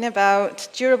talking about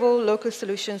durable local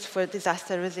solutions for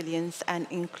disaster resilience and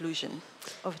inclusion.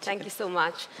 Thank you so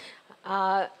much.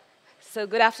 So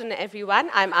good afternoon, everyone.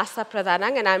 I'm Asta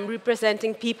Pradhanang, and I'm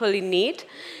representing People in Need.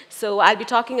 So I'll be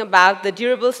talking about the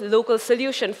durable local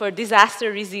solution for disaster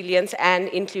resilience and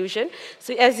inclusion.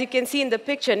 So as you can see in the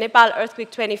picture, Nepal earthquake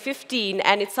 2015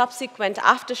 and its subsequent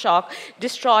aftershock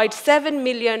destroyed $7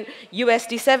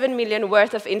 million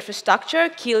worth of infrastructure,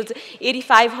 killed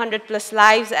 8,500 plus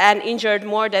lives, and injured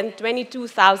more than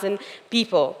 22,000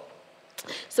 people.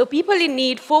 So People in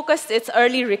Need focused its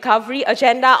early recovery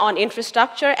agenda on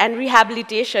infrastructure and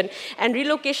rehabilitation and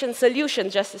relocation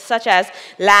solutions, such as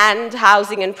land,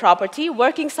 housing, and property,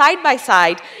 working side by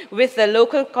side with the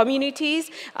local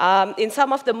communities in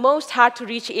some of the most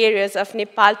hard-to-reach areas of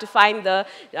Nepal to find the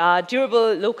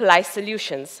durable localized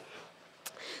solutions.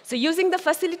 So using the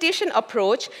facilitation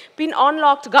approach, PIN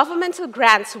unlocked governmental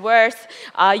grants worth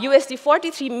USD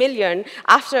 43 million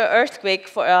after earthquake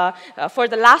for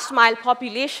the last mile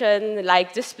population,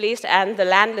 like displaced and the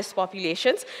landless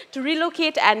populations, to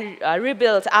relocate and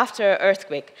rebuild after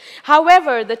earthquake.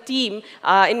 However, the team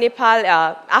in Nepal,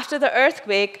 after the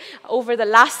earthquake, over the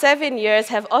last 7 years,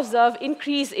 have observed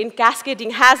increase in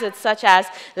cascading hazards such as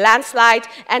landslide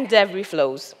and debris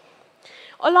flows.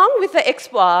 Along with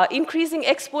the increasing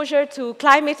exposure to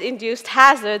climate-induced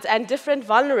hazards and different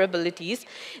vulnerabilities,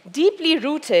 deeply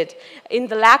rooted in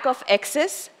the lack of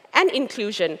access and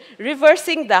inclusion,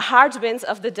 reversing the hard winds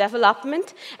of the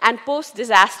development and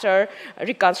post-disaster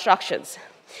reconstructions.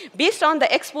 Based on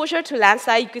the exposure to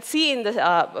landslide, you could see in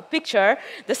the picture,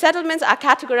 the settlements are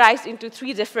categorized into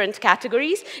 3 different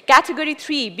categories. Category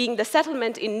 3 being the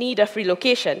settlement in need of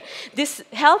relocation. This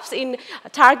helps in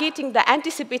targeting the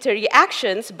anticipatory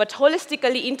actions, but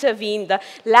holistically intervene the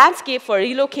landscape for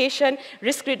relocation,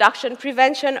 risk reduction,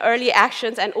 prevention, early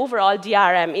actions, and overall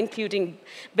DRM, including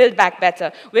Build Back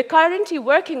Better. We're currently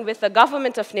working with the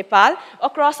government of Nepal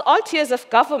across all tiers of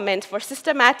government for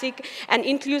systematic and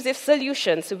inclusive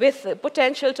solutions with the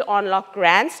potential to unlock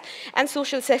grants and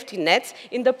social safety nets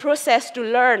in the process to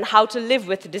learn how to live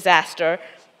with disaster,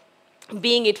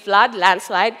 being it flood,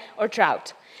 landslide, or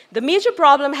drought. The major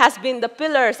problem has been the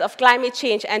pillars of climate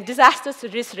change and disaster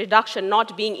risk reduction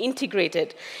not being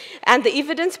integrated. And the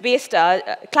evidence-based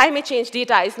climate change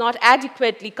data is not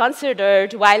adequately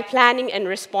considered while planning and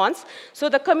response. So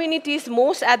the communities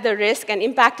most at the risk and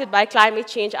impacted by climate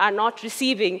change are not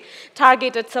receiving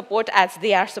targeted support as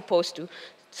they are supposed to.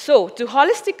 So, to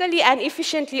holistically and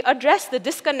efficiently address the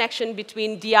disconnection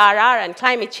between DRR and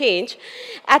climate change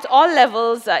at all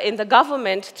levels in the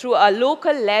government through a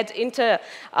local-led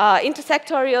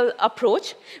intersectorial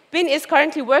approach, PIN is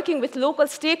currently working with local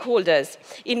stakeholders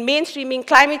in mainstreaming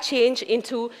climate change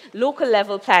into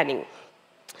local-level planning.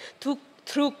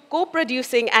 Through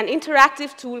co-producing an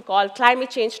interactive tool called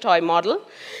Climate Change Toy Model.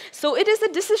 So it is a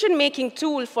decision-making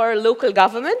tool for local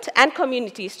government and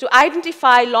communities to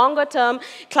identify longer-term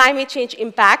climate change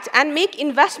impact and make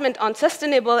investment on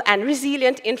sustainable and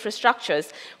resilient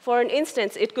infrastructures. For an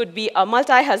instance, it could be a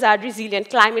multi-hazard resilient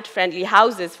climate-friendly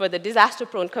houses for the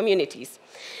disaster-prone communities.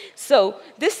 So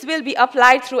this will be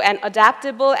applied through an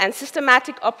adaptable and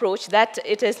systematic approach that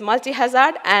it is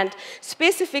multi-hazard and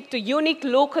specific to unique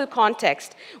local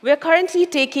context. We're currently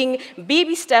taking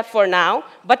baby steps for now,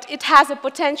 but it has a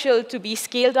potential to be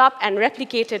scaled up and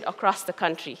replicated across the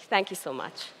country. Thank you so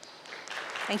much.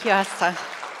 Thank you, Asta.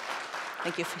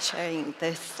 Thank you for sharing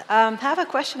this. I have a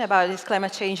question about this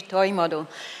climate change toy model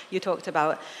you talked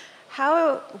about.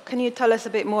 Can you tell us a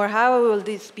bit more, how will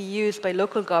this be used by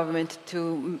local government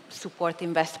to support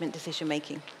investment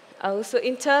decision-making? So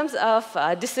in terms of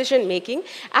decision-making,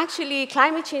 actually,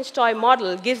 climate change toy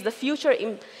model gives the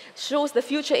shows the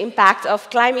future impact of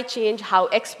climate change, how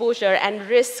exposure and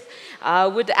risk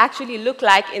would actually look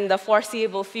like in the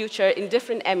foreseeable future in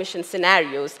different emission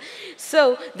scenarios.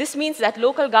 So this means that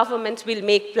local governments will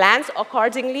make plans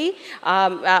accordingly,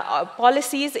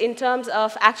 policies in terms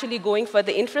of actually going for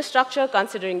the infrastructure,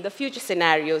 considering the future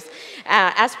scenarios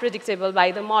as predictable by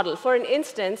the model. For an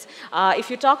instance, if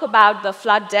you talk about the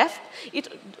flood depth, it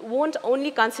won't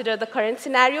only consider the current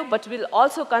scenario, but will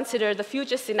also consider the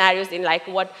future scenarios in like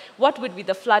what would be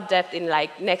the flood depth in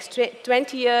like next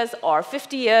 20 years or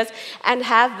 50 years, and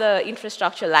have the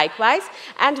infrastructure likewise.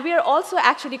 And we are also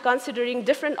actually considering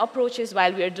different approaches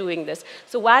while we are doing this.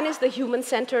 So one is the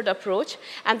human-centered approach,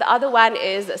 and the other one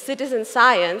is citizen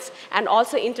science, and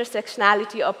also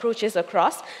intersectionality approaches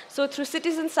across. So through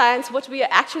citizen science, what we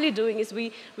are actually doing is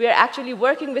we are actually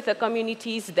working with the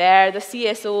communities there, the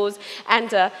CSOs,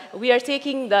 and we are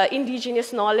taking the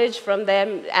indigenous knowledge from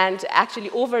them and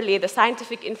actually overlay the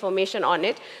scientific information on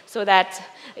it so that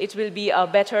it will be a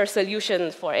better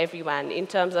solution for everyone in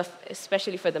terms of,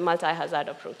 especially for the multi-hazard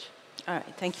approach. All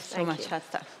right, thank you so much,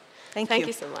 Hasta. Thank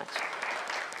you so much.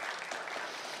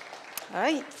 All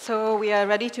right, so we are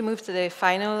ready to move to the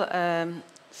final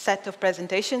set of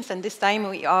presentations, and this time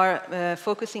we are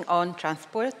focusing on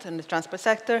transport and the transport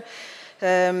sector,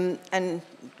 and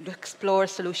explore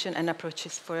solution and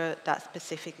approaches for that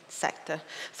specific sector.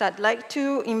 So I'd like to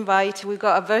invite, we've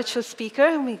got a virtual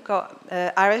speaker, we've got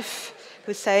Arif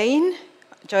Hussain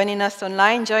joining us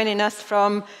online, joining us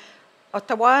from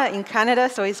Ottawa in Canada,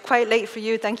 so it's quite late for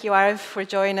you. Thank you, Arif, for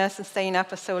joining us and staying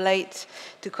up so late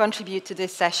to contribute to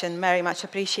this session. Very much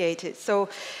appreciated. So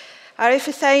Arif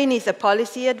Hussain is a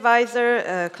policy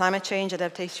advisor, climate change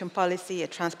adaptation policy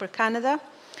at Transport Canada.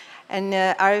 And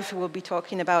Arif will be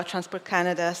talking about Transport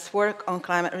Canada's work on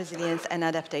climate resilience and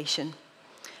adaptation.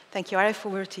 Thank you, Arif.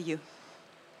 Over to you.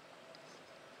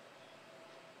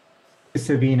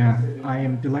 Savina, I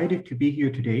am delighted to be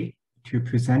here today to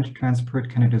present Transport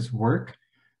Canada's work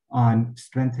on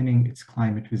strengthening its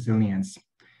climate resilience.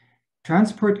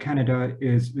 Transport Canada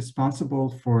is responsible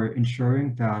for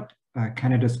ensuring that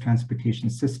Canada's transportation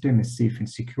system is safe and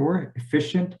secure,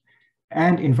 efficient,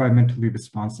 and environmentally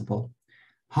responsible.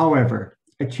 However,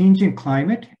 a changing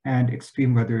climate and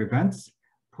extreme weather events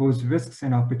pose risks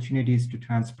and opportunities to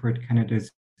Transport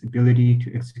Canada's ability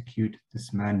to execute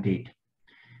this mandate.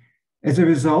 As a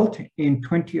result, in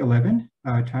 2011,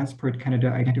 Transport Canada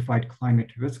identified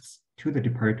climate risks to the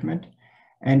department,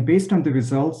 and based on the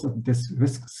results of this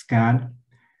risk scan,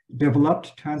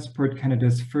 developed Transport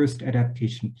Canada's first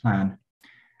adaptation plan.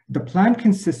 The plan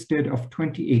consisted of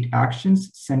 28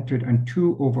 actions centered on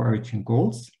 2 overarching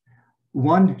goals: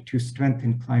 1, to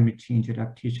strengthen climate change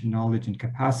adaptation knowledge and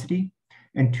capacity,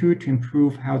 and 2, to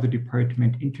improve how the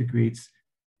department integrates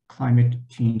climate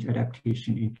change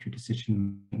adaptation into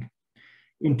decision-making.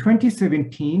 In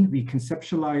 2017, we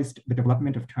conceptualized the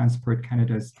development of Transport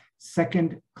Canada's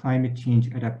second climate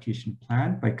change adaptation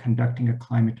plan by conducting a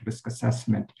climate risk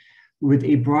assessment with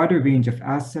a broader range of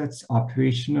assets,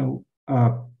 operational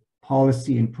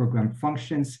policy and program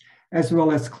functions, as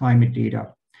well as climate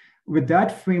data. With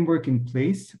that framework in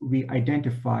place, we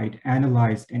identified,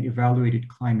 analyzed, and evaluated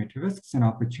climate risks and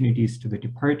opportunities to the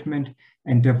department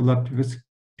and developed risk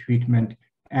treatment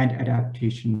and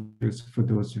adaptation measures for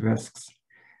those risks.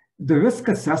 The risk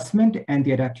assessment and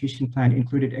the adaptation plan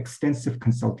included extensive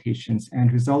consultations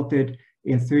and resulted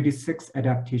in 36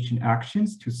 adaptation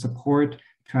actions to support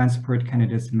Transport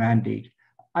Canada's mandate.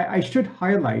 I should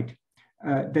highlight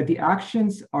that the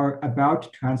actions are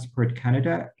about Transport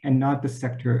Canada and not the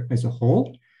sector as a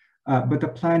whole, but the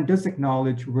plan does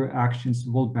acknowledge where actions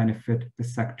will benefit the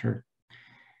sector.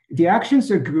 The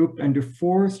actions are grouped under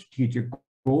 4 strategic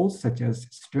goals, such as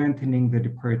strengthening the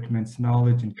department's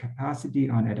knowledge and capacity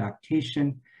on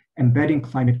adaptation, embedding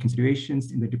climate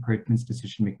considerations in the department's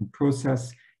decision-making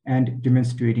process, and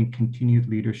demonstrating continued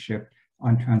leadership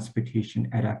on transportation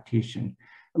adaptation.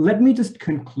 Let me just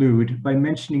conclude by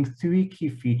mentioning 3 key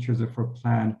features of our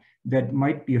plan that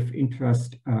might be of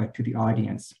interest to the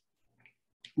audience.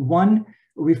 1,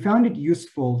 we found it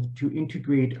useful to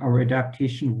integrate our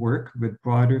adaptation work with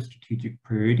broader strategic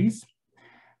priorities,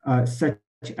 such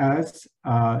as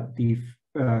the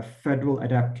federal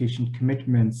adaptation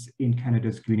commitments in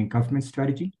Canada's Greening Government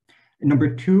Strategy. And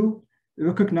number 2,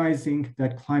 recognizing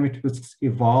that climate risks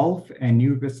evolve and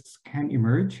new risks can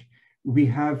emerge, we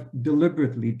have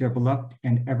deliberately developed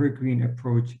an evergreen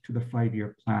approach to the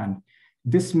 5-year plan.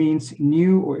 This means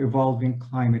new or evolving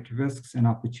climate risks and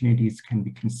opportunities can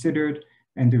be considered,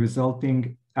 and the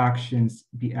resulting actions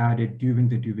be added during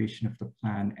the duration of the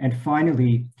plan. And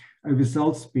finally, a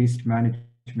results-based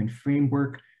management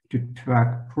framework to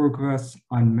track progress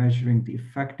on measuring the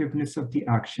effectiveness of the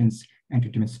actions and to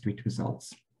demonstrate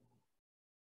results.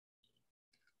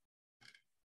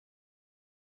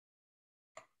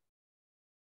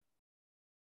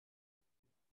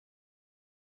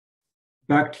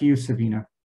 Back to you, Sabina.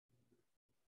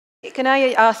 Can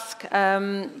I ask,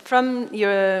 from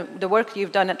the work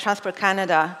you've done at Transport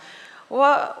Canada,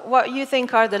 what you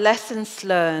think are the lessons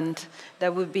learned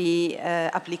that would be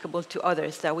applicable to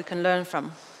others that we can learn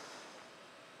from?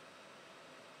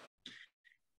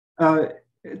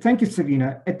 Thank you,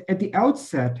 Sabina. At the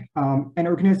outset, an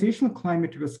organizational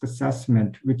climate risk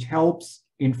assessment, which helps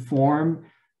inform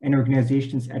an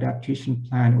organization's adaptation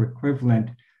plan or equivalent,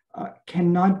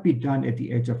 cannot be done at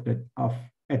the edge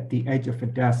of a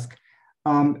desk.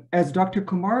 As Dr.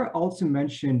 Kumar also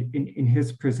mentioned in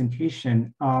his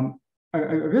presentation, a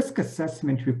risk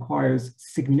assessment requires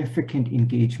significant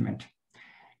engagement.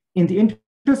 In the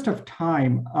interest of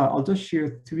time, I'll just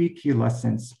share 3 key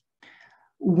lessons.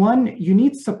 One, you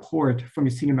need support from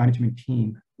your senior management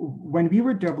team. When we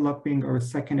were developing our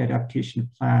second adaptation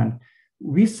plan,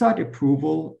 we sought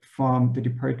approval from the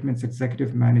department's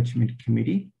executive management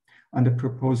committee on the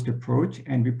proposed approach,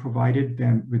 and we provided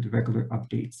them with regular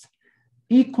updates.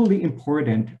 Equally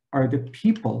important are the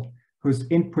people whose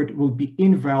input will be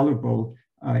invaluable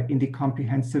in the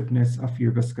comprehensiveness of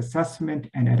your risk assessment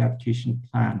and adaptation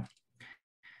plan.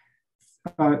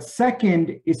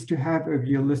 Second is to have a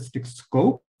realistic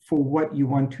scope for what you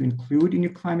want to include in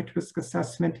your climate risk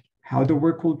assessment, how the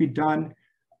work will be done,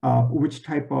 which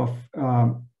type of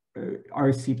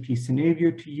RCP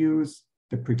scenario to use,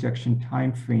 the projection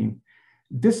timeframe.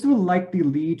 This will likely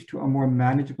lead to a more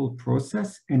manageable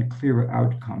process and clearer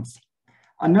outcomes.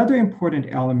 Another important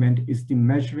element is the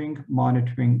measuring,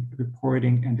 monitoring,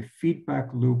 reporting, and the feedback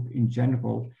loop in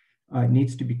general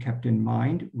needs to be kept in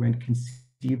mind when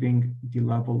conceiving the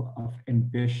level of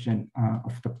ambition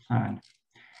of the plan.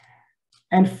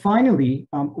 And finally,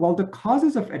 while the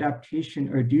causes of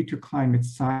adaptation are due to climate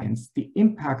science, the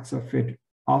impacts of it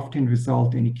often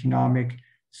result in economic,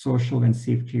 social, and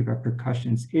safety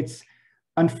repercussions. It's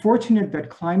unfortunate that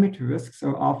climate risks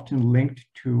are often linked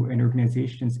to an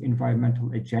organization's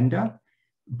environmental agenda,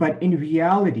 but in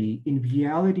reality,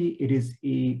 it is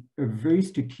a very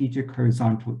strategic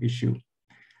horizontal issue.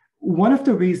 One of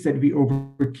the ways that we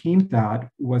overcame that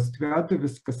was throughout the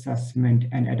risk assessment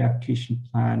and adaptation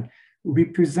plan, we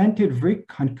presented very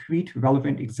concrete,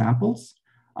 relevant examples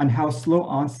on how slow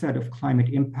onset of climate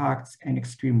impacts and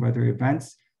extreme weather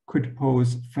events could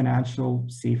pose financial,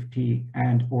 safety,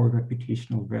 and/or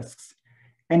reputational risks.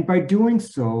 And by doing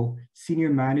so, senior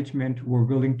management were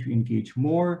willing to engage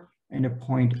more and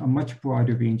appoint a much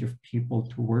broader range of people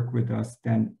to work with us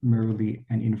than merely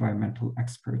an environmental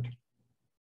expert.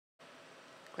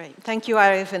 Great. Thank you,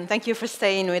 Arif, and thank you for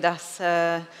staying with us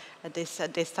at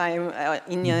this time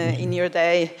in your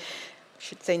day, I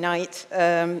should say night.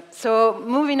 So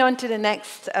moving on to the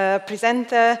next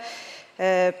presenter,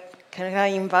 can I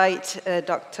invite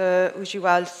Dr.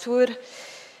 Ujjwal Sur?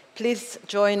 Please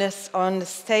join us on the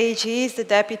stage. He is the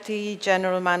Deputy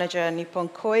General Manager at Nippon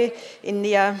Koi,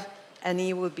 India, and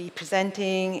he will be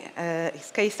presenting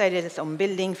his case studies on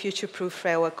building future-proof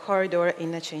railway corridor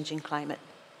in a changing climate.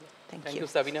 Thank you,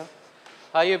 Sabina.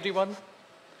 Hi, everyone.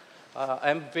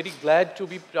 I'm very glad to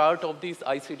be part of this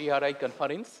ICDRI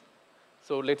conference.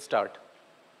 So let's start.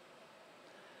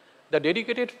 The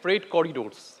dedicated freight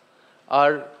corridors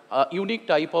are a unique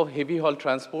type of heavy haul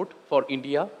transport for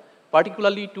India,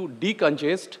 particularly to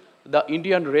decongest the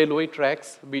Indian railway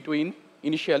tracks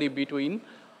initially between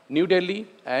New Delhi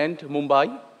and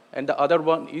Mumbai, and the other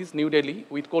one is New Delhi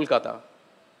with Kolkata.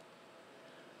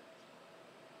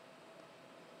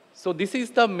 So this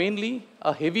is mainly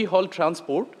a heavy haul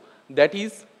transport that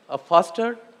is a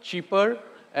faster, cheaper,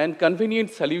 and convenient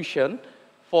solution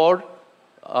for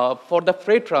the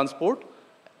freight transport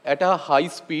at a high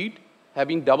speed,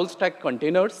 having double-stack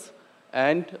containers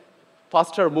and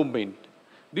faster movement.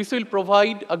 This will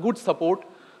provide a good support.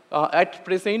 At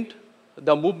present,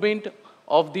 the movement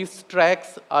of these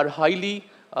tracks are highly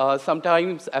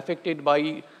sometimes affected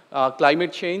by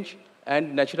climate change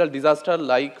and natural disaster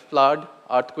like flood,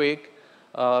 earthquake,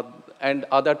 and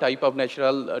other type of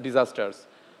natural disasters.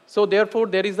 So therefore,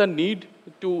 there is a need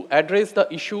to address the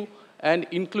issue and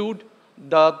include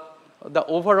the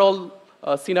overall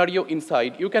scenario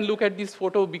inside. You can look at this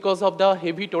photo. Because of the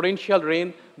heavy torrential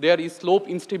rain, there is slope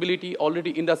instability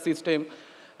already in the system.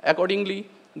 Accordingly,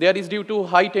 there is due to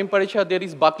high temperature, there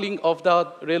is buckling of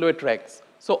the railway tracks.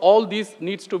 So all this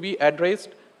needs to be addressed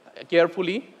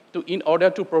carefully in order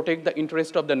to protect the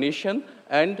interest of the nation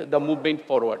and the movement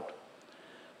forward.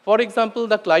 For example,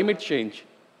 the climate change.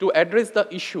 To address the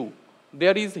issue,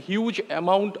 there is huge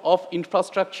amount of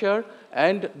infrastructure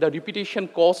and the repetition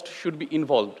cost should be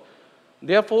involved.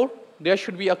 Therefore, there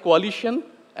should be a coalition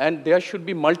and there should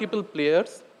be multiple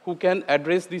players who can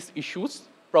address these issues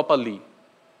properly.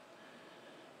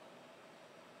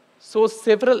 So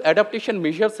several adaptation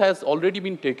measures has already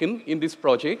been taken in this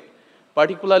project,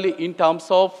 particularly in terms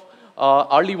of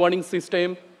early warning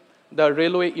system, the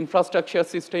railway infrastructure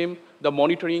system, the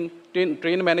monitoring,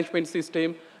 train management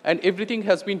system, and everything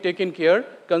has been taken care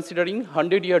considering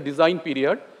 100-year design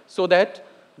period so that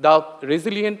the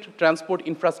resilient transport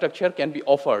infrastructure can be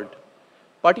offered.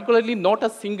 Particularly not a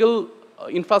single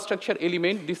infrastructure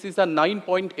element. This is a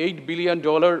 $9.8 billion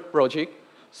project.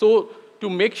 So to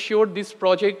make sure this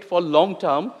project for long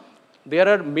term, there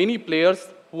are many players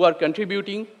who are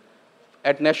contributing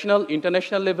at national,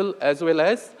 international level, as well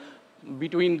as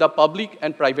between the public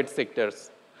and private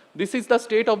sectors. This is the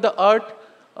state of the art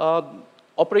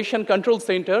operation control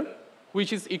center,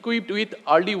 which is equipped with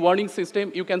early warning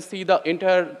system. You can see the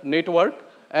entire network,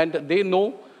 and they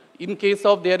know in case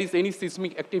of there is any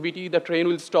seismic activity, the train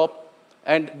will stop,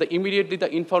 and immediately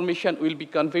the information will be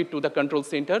conveyed to the control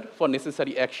center for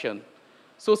necessary action.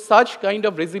 So such kind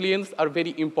of resilience are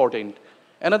very important.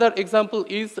 Another example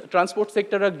is transport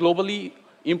sector are globally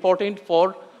important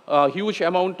for a huge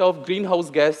amount of greenhouse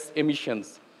gas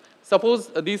emissions. Suppose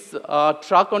this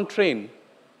truck on train,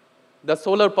 the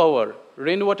solar power,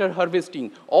 rainwater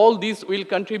harvesting, all these will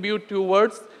contribute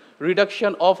towards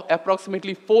reduction of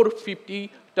approximately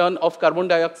 450 ton of carbon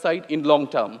dioxide in long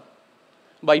term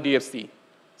by DFC.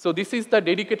 So this is the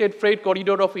dedicated freight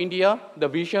corridor of India, the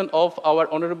vision of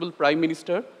our Honorable Prime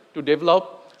Minister to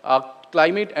develop a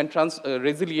climate and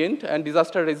resilient and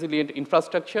disaster resilient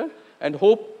infrastructure, and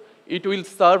hope it will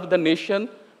serve the nation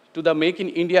to the Make in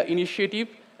India initiative,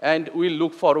 and we'll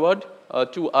look forward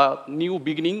to a new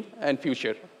beginning and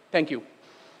future. Thank you.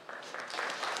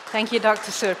 Thank you,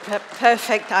 Dr. Sur.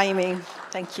 Perfect timing.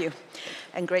 Thank you.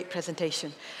 And great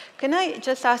presentation. Can I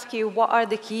just ask you, what are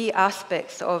the key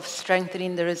aspects of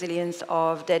strengthening the resilience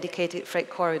of dedicated freight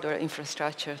corridor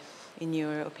infrastructure, in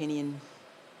your opinion?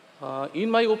 In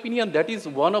my opinion, that is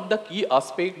one of the key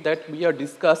aspects that we are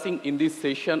discussing in this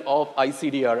session of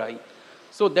ICDRI.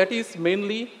 So that is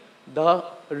mainly the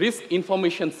risk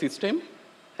information system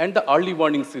and the early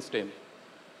warning system.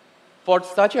 For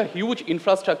such a huge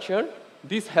infrastructure,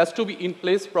 this has to be in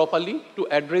place properly to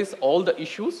address all the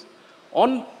issues.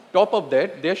 On top of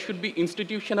that, there should be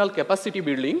institutional capacity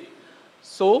building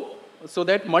so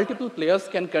that multiple players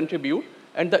can contribute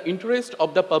and the interest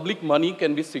of the public money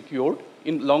can be secured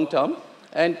in long term,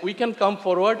 and we can come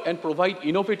forward and provide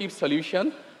innovative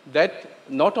solution that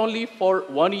not only for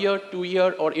 1 year, 2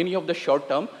 year, or any of the short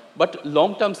term, but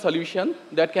long-term solution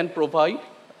that can provide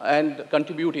and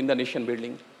contribute in the nation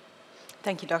building.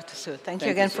 Thank you, Dr. Sur. Thank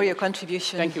you again for your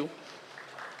contribution. Thank you.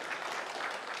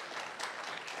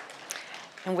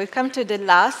 And we've come to the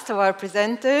last of our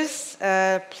presenters.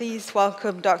 Please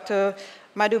welcome Dr.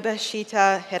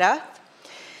 Madhubhashita Herath.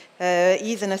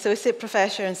 He's an associate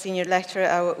professor and senior lecturer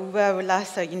at Uva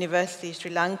Ulasa University,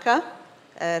 Sri Lanka.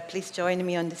 Please join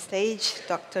me on the stage,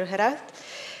 Dr. Herath.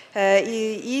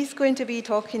 He's going to be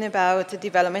talking about the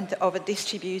development of a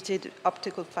distributed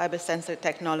optical fiber sensor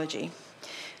technology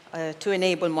to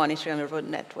enable monitoring on the road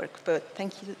network. But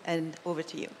thank you, and over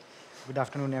to you. Good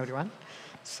afternoon, everyone.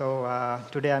 So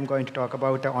today I'm going to talk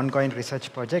about an ongoing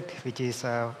research project which is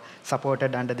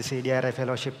supported under the CDRI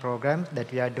Fellowship Program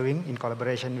that we are doing in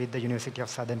collaboration with the University of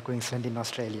Southern Queensland in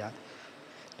Australia.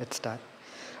 Let's start.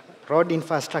 Road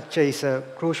infrastructure is a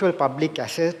crucial public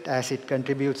asset as it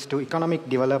contributes to economic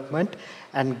development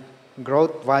and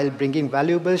growth while bringing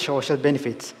valuable social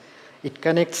benefits. It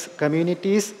connects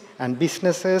communities and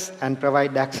businesses and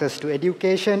provides access to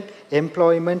education,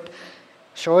 employment,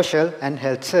 social and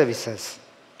health services.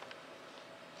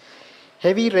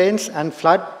 Heavy rains and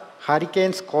flood,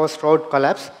 hurricanes cause road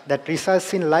collapse that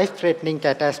results in life-threatening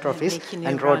catastrophes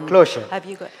and road closure.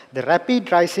 The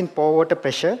rapid rise in pore water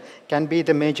pressure can be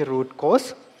the major root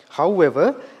cause.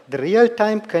 However, the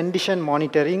real-time condition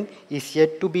monitoring is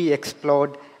yet to be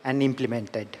explored and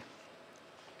implemented.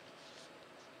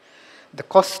 The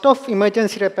cost of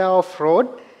emergency repair of road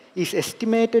is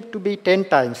estimated to be 10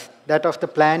 times that of the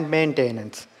planned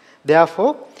maintenance.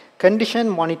 Therefore, condition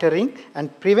monitoring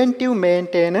and preventive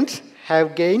maintenance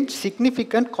have gained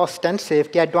significant cost and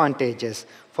safety advantages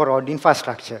for road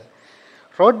infrastructure.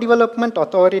 Road development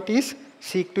authorities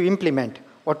seek to implement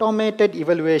automated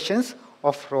evaluations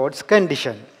of roads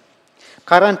condition.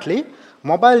 Currently,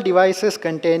 mobile devices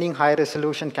containing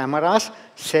high-resolution cameras,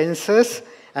 sensors,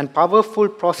 and powerful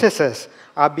processors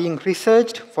are being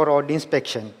researched for road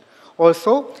inspection.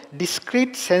 Also,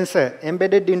 discrete sensors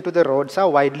embedded into the roads are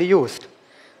widely used.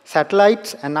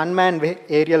 Satellites and unmanned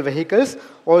aerial vehicles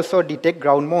also detect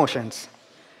ground motions.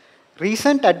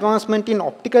 Recent advancement in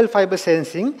optical fiber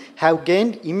sensing have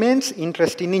gained immense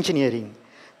interest in engineering.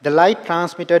 The light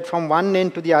transmitted from one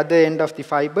end to the other end of the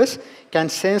fibers can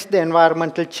sense the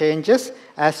environmental changes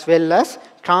as well as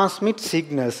transmit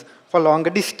signals for longer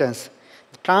distance.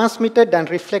 The transmitted and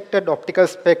reflected optical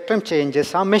spectrum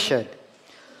changes are measured.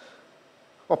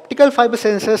 Optical fiber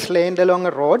sensors laid along a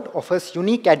road offers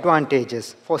unique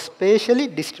advantages for spatially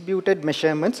distributed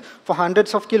measurements for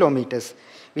hundreds of kilometers,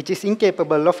 which is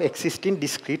incapable of existing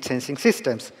discrete sensing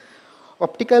systems.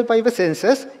 Optical fiber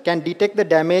sensors can detect the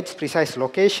damage's precise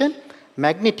location,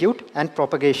 magnitude, and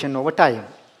propagation over time.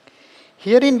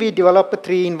 Herein, we develop a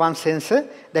 3-in-1 sensor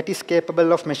that is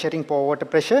capable of measuring pore water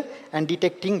pressure and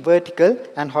detecting vertical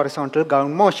and horizontal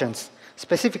ground motions.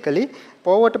 Specifically,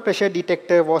 pore water pressure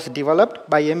detector was developed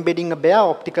by embedding a bare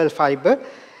optical fiber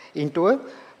into a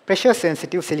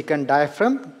pressure-sensitive silicon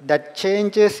diaphragm that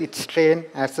changes its strain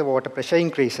as the water pressure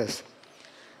increases.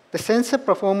 The sensor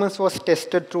performance was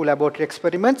tested through laboratory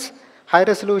experiments.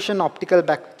 High-resolution optical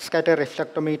backscatter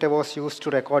reflectometer was used to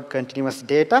record continuous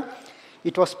data.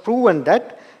 It was proven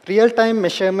that real-time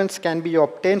measurements can be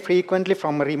obtained frequently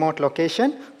from a remote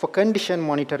location for condition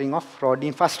monitoring of road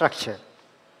infrastructure.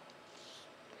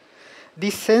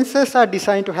 These sensors are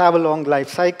designed to have a long life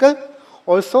cycle.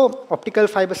 Also, optical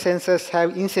fiber sensors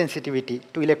have insensitivity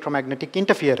to electromagnetic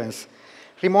interference.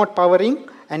 Remote powering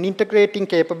and integrating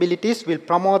capabilities will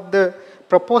promote the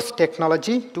proposed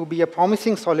technology to be a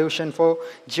promising solution for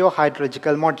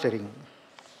geohydrological monitoring.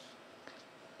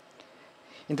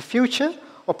 In the future,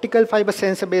 optical fiber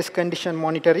sensor-based condition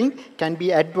monitoring can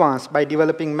be advanced by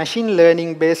developing machine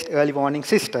learning-based early warning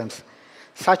systems.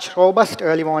 Such robust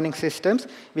early warning systems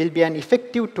will be an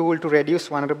effective tool to reduce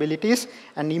vulnerabilities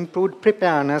and improve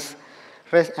preparedness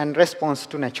and response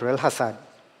to natural hazard.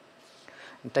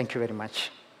 And thank you very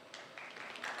much.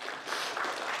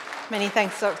 Many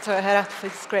thanks, Dr. Herat, for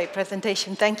this great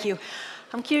presentation. Thank you.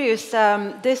 I'm curious,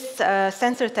 this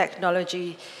sensor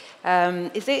technology,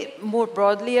 is it more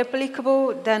broadly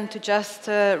applicable than to just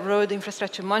road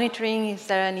infrastructure monitoring? Is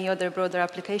there any other broader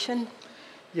application?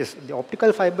 Yes, the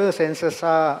optical fiber sensors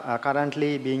are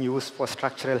currently being used for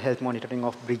structural health monitoring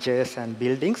of bridges and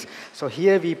buildings. So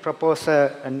here we propose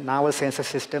a novel sensor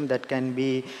system that can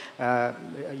be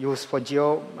used for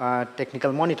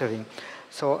geotechnical monitoring.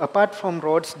 So apart from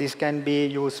roads, this can be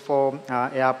used for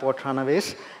airport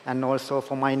runways and also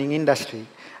for mining industry,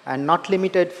 and not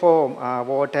limited for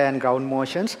water and ground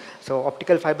motions. So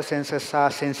optical fiber sensors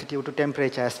are sensitive to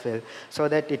temperature as well, so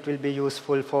that it will be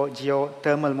useful for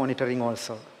geothermal monitoring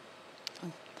also.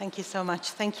 Thank you so much.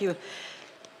 Thank you.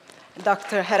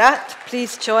 Dr. Herat,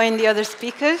 please join the other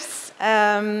speakers.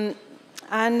 And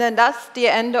that's the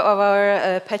end of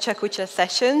our Pecha Kucha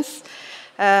sessions.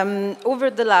 Over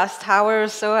the last hour or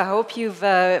so, I hope you've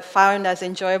found as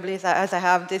enjoyably as I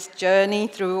have this journey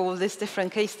through all these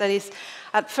different case studies.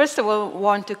 I first of all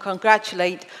want to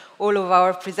congratulate all of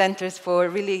our presenters for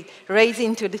really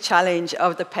raising to the challenge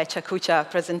of the Pecha Kucha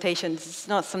presentation. It's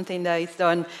not something that is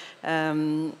done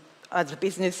as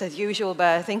business as usual,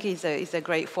 but I think it's a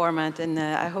great format, and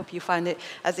I hope you find it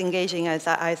as engaging as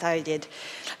I did.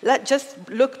 Let's just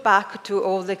look back to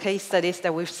all the case studies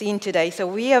that we've seen today. So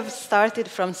we have started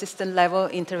from system-level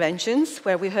interventions,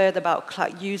 where we heard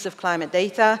about use of climate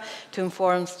data to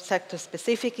inform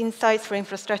sector-specific insights for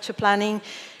infrastructure planning.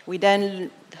 We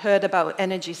then heard about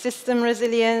energy system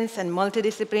resilience and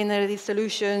multidisciplinary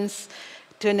solutions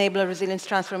to enable a resilience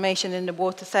transformation in the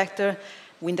water sector.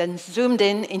 We then zoomed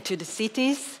in into the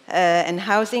cities and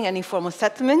housing and informal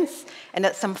settlements, and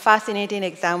that's some fascinating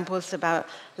examples about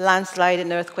landslide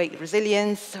and earthquake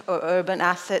resilience or urban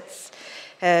assets.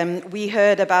 We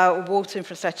heard about water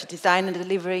infrastructure design and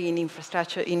delivery in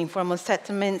infrastructure in informal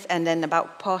settlements, and then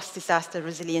about post-disaster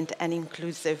resilient and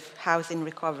inclusive housing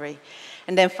recovery.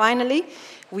 And then finally,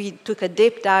 we took a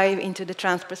deep dive into the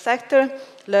transport sector,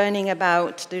 learning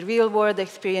about the real-world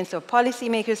experience of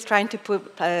policymakers trying to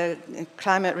put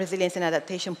climate resilience and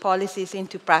adaptation policies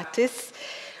into practice.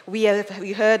 We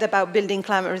heard about building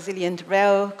climate-resilient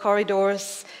rail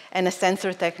corridors and a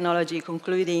sensor technology,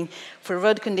 concluding for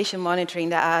road condition monitoring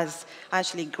that has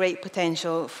actually great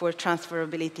potential for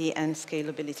transferability and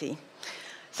scalability.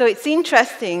 So it's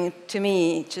interesting to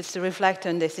me, just to reflect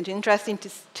on this, it's interesting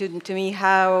to me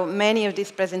how many of these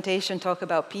presentations talk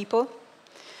about people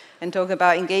and talk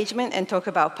about engagement and talk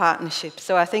about partnerships.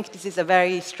 So I think this is a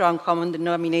very strong common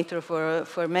denominator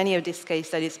for many of these case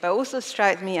studies, but also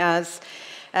strikes me as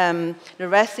the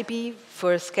recipe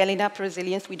for scaling up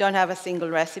resilience. We don't have a single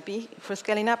recipe for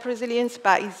scaling up resilience,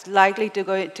 but it's likely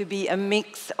to be a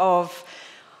mix of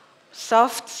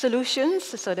soft solutions,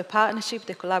 so the partnership,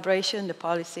 the collaboration, the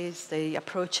policies, the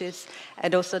approaches,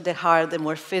 and also the hard, the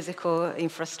more physical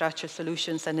infrastructure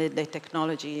solutions and the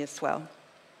technology as well.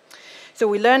 So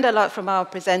we learned a lot from our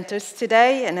presenters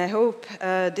today, and I hope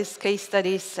these case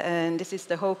studies, and this is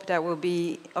the hope that will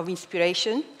be of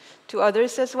inspiration to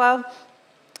others as well.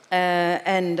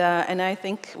 And I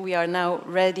think we are now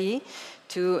ready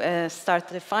to start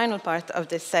the final part of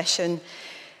this session,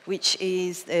 which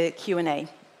is the Q&A.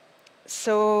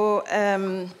 So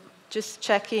just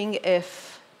checking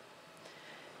if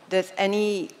there's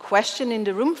any question in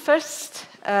the room first.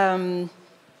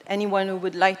 Anyone who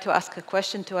would like to ask a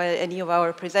question to any of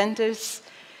our presenters.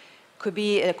 Could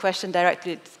be a question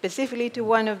directly, specifically to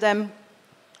one of them,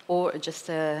 or just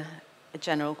a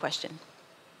general question.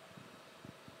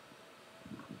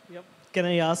 Yep. Can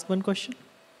I ask one question?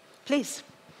 Please.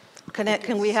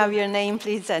 Can we have your name,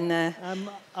 please? And I'm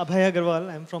Abhay Agarwal.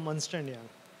 I'm from Ernst & Young.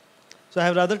 So I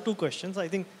have rather two questions. I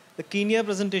think the Kenya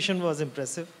presentation was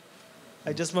impressive.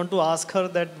 I just want to ask her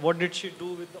that what did she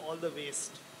do with all the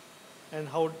waste? And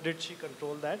how did she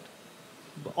control that?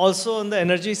 Also on the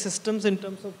energy systems in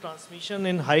terms of transmission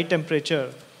in high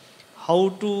temperature,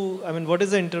 what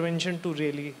is the intervention to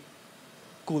really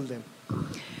cool them?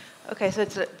 Okay, so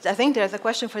I think there's a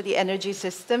question for the energy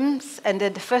systems. And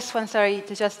then the first one, sorry,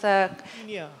 to just...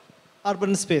 Kenya,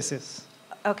 urban spaces.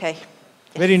 Okay. Yes.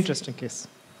 Very interesting case.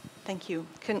 Thank you.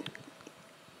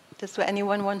 Does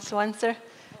anyone wants to answer,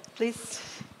 please?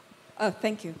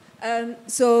 Thank you.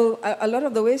 So a lot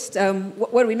of the waste,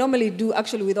 what we normally do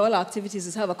actually with all our activities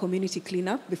is have a community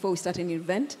cleanup before we start any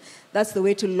event. That's the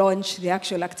way to launch the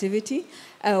actual activity.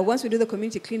 Once we do the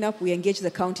community cleanup, we engage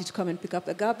the county to come and pick up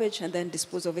the garbage and then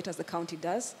dispose of it as the county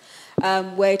does.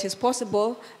 Where it is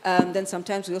possible, then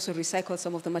sometimes we also recycle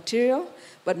some of the material,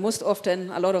 but most often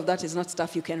a lot of that is not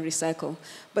stuff you can recycle.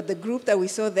 But the group that we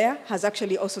saw there has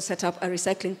actually also set up a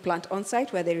recycling plant on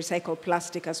site where they recycle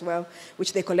plastic as well,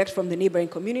 which they collect from the neighboring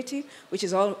community, which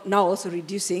is now also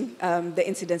reducing the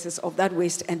incidences of that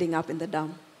waste ending up in the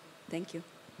dam. Thank you.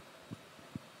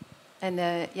 And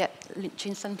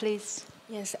Jinsun, please.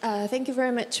 Yes, thank you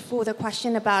very much for the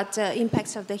question about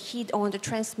impacts of the heat on the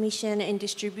transmission and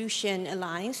distribution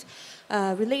lines.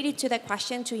 Related to that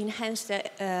question, to enhance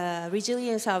the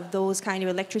resilience of those kind of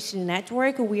electricity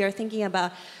network, we are thinking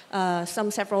about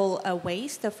several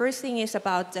ways. The first thing is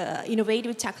about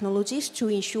innovative technologies to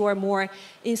ensure more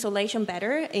insulation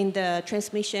better in the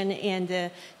transmission and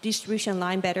the distribution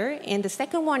line better. And the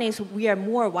second one is we are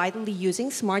more widely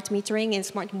using smart metering and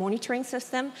smart monitoring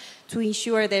system to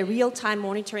ensure that real-time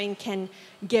monitoring can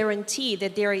guarantee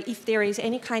that if there is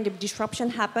any kind of disruption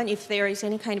happen, if there is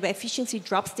any kind of efficiency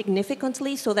drop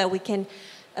significantly, so that we can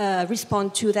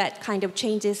respond to that kind of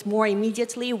changes more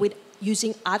immediately with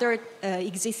using other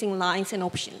existing lines and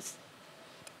options.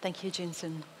 Thank you,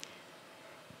 Jinsun.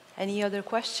 Any other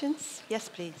questions? Yes,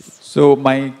 please. So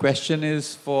my question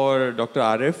is for Dr.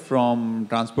 Arif from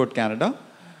Transport Canada.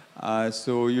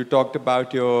 So you talked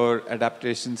about your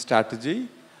adaptation strategy.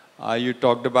 You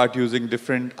talked about using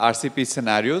different RCP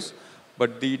scenarios,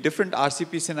 but the different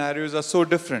RCP scenarios are so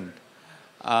different.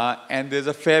 And there's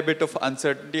a fair bit of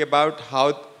uncertainty about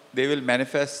how they will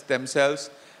manifest themselves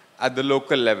at the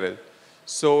local level.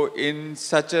 So in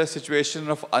such a situation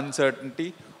of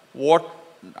uncertainty,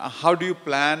 how do you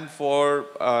plan for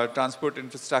transport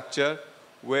infrastructure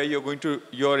where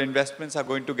your investments are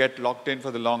going to get locked in for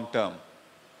the long term?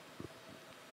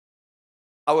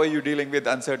 How are you dealing with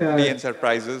uncertainty and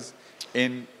surprises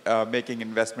in making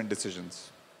investment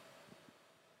decisions?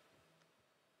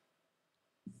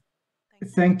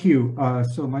 Thank you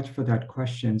so much for that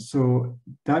question. So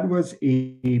that was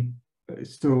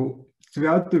so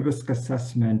throughout the risk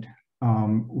assessment,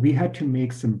 we had to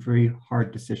make some very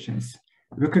hard decisions,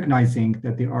 recognizing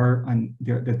that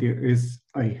there is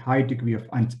a high degree of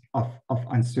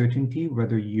uncertainty,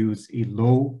 whether you use a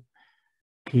low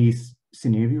case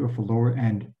scenario of a lower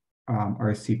end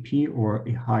RCP or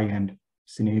a high end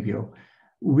scenario.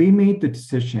 We made the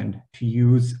decision to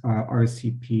use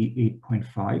RCP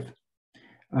 8.5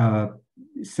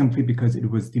 simply because it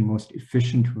was the most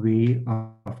efficient way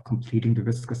of completing the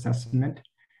risk assessment.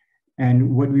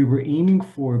 And what we were aiming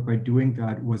for by doing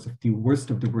that was the worst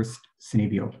of the worst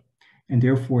scenario. And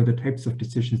therefore, the types of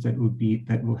decisions that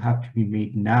will have to be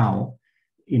made now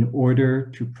in order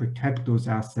to protect those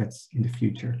assets in the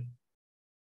future.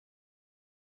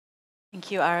 Thank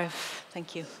you, Arif.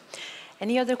 Thank you.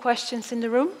 Any other questions in the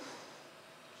room?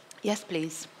 Yes,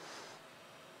 please.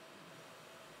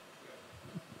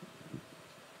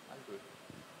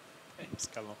 Thanks,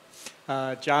 Kamal.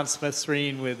 John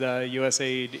Smith-Sreen with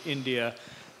USAID India.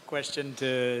 Question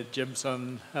to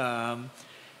Jimson. A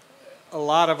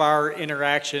lot of our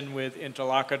interaction with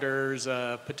interlocutors,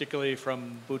 particularly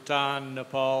from Bhutan,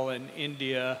 Nepal, and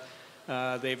India,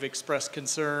 they've expressed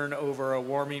concern over a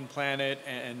warming planet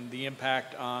and the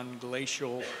impact on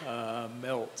glacial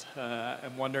melt.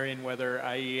 I'm wondering whether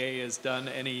IEA has done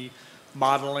any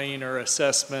modeling or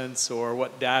assessments or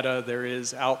what data there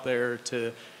is out there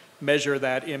to measure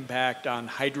that impact on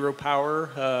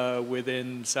hydropower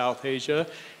within South Asia,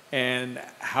 and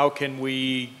how can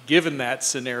we, given that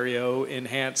scenario,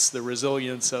 enhance the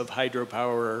resilience of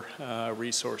hydropower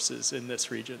resources in this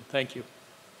region? Thank you.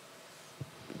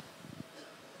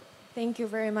 Thank you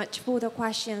very much for the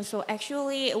question. So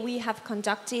actually, we have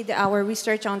conducted our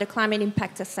research on the climate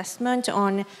impact assessment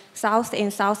on South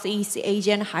and Southeast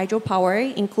Asian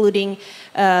hydropower, including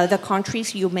the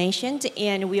countries you mentioned.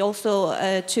 And we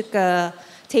also took a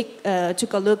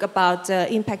look about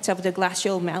the impact of the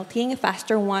glacial melting,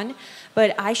 faster one.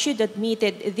 But I should admit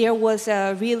that there was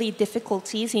really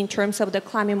difficulties in terms of the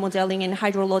climate modeling and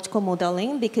hydrological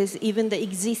modeling, because even the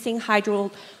existing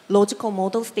hydrological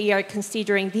models, they are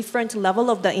considering different level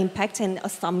of the impact and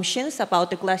assumptions about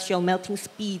the glacial melting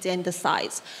speed and the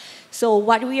size. So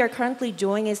what we are currently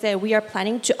doing is that we are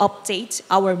planning to update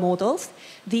our models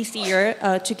this year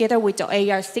together with the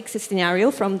AR6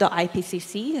 scenario from the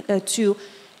IPCC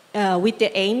with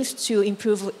the aims to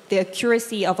improve the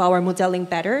accuracy of our modeling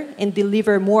better and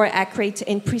deliver more accurate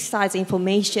and precise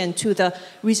information to the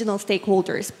regional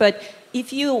stakeholders. But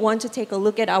if you want to take a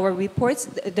look at our reports,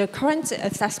 the current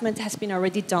assessment has been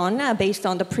already done based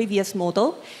on the previous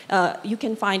model. You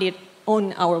can find it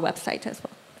on our website as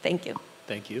well. Thank you.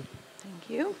 Thank you. Thank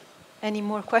you. Any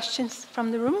more questions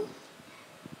from the room?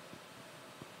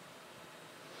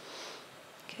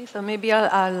 Okay, so maybe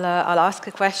I'll ask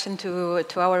a question to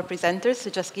our presenters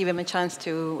to just give them a chance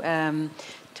to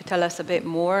tell us a bit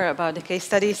more about the case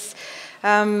studies.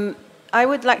 I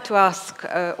would like to ask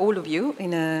all of you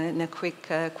in a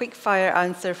quick fire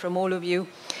answer from all of you.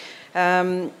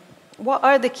 What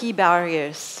are the key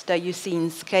barriers that you see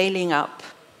in scaling up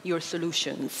your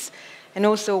solutions? And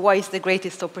also, what is the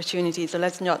greatest opportunity? So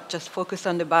let's not just focus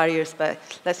on the barriers, but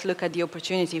let's look at the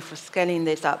opportunity for scaling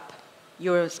this up,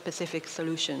 your specific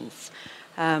solutions.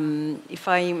 If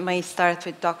I may start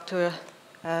with Dr.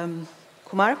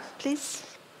 Kumar, please.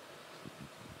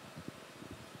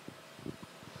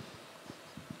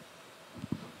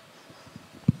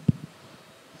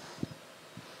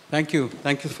 Thank you.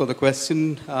 Thank you for the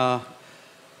question.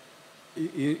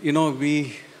 You know,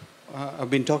 we have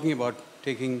been talking about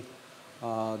taking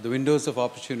the windows of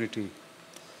opportunity.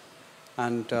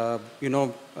 And, you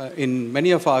know, in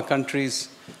many of our countries,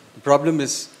 the problem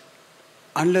is,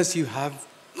 unless you have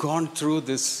gone through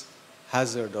this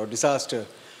hazard or disaster,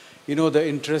 you know, the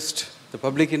interest, the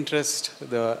public interest,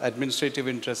 the administrative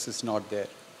interest is not there.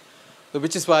 So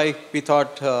which is why we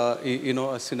thought, you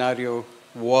know, a scenario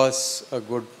was a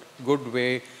good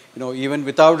way. You know, even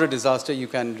without a disaster, you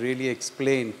can really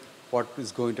explain what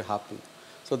is going to happen.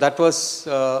 So that was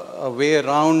a way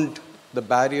around the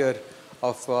barrier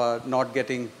of not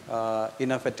getting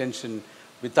enough attention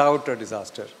without a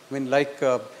disaster. I mean, like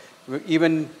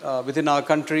even within our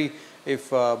country,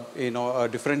 if you know, a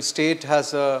different state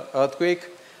has an earthquake,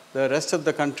 the rest of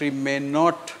the country may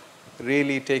not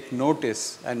really take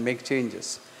notice and make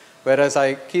changes. Whereas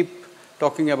I keep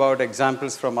talking about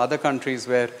examples from other countries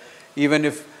where even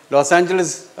if Los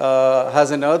Angeles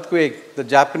has an earthquake, the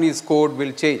Japanese code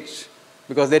will change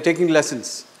because they're taking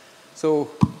lessons. So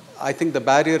I think the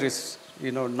barrier is,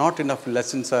 you know, not enough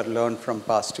lessons are learned from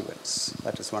past events.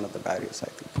 That is one of the barriers, I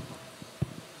think.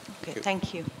 Okay,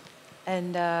 thank you.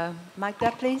 And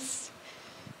Magda, please,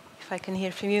 if I can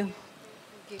hear from you.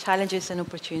 Challenges and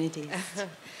opportunities.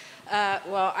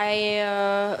 Well,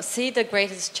 I see the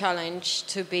greatest challenge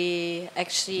to be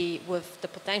actually with the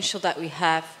potential that we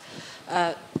have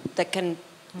that can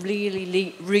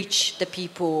really reach the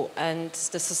people and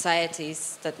the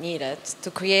societies that need it,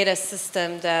 to create a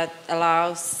system that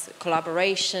allows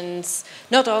collaborations,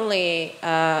 not only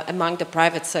among the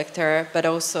private sector, but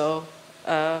also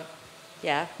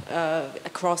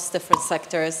across different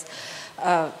sectors,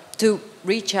 to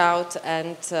reach out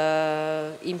and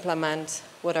implement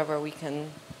whatever we can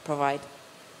provide.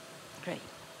 Great,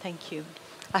 thank you.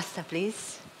 Asta,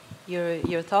 please,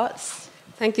 your thoughts?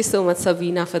 Thank you so much,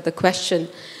 Sabina, for the question.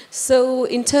 So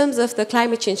in terms of the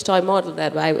climate change toy model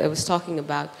that I was talking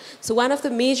about, so one of the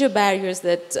major barriers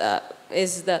that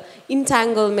is the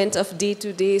entanglement of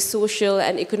day-to-day social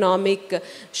and economic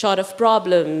sort of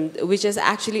problem, which has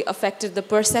actually affected the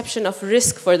perception of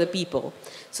risk for the people.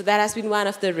 So that has been one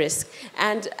of the risks.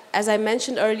 And as I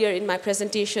mentioned earlier in my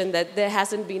presentation, that there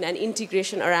hasn't been an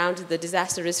integration around the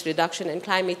disaster risk reduction and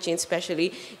climate change,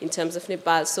 especially in terms of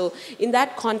Nepal. So in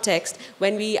that context,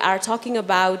 when we are talking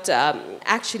about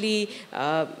actually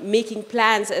making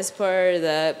plans as per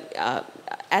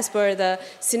the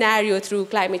scenario through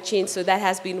climate change, so that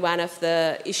has been one of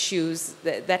the issues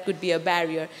that could be a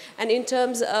barrier. And in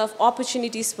terms of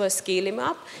opportunities for scaling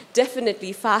up,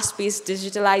 definitely fast-paced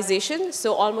digitalization.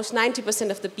 So almost 90%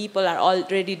 of the people are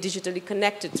already digitally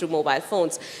connected through mobile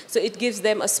phones. So it gives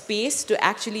them a space to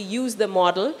actually use the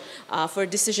model for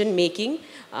decision making.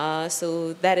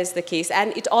 So that is the case.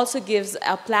 And it also gives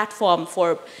a platform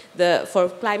for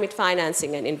climate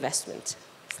financing and investment.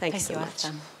 Thank you so much.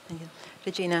 Asta. Thank you.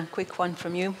 Regina, quick one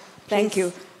from you. Thank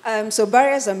you. So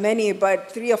barriers are many,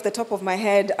 but three off the top of my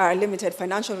head are limited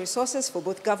financial resources for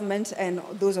both government and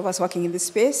those of us working in this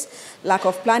space, lack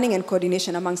of planning and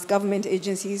coordination amongst government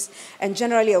agencies, and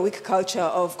generally a weak culture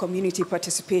of community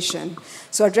participation.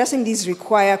 So addressing these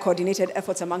require coordinated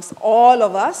efforts amongst all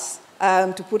of us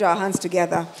to put our hands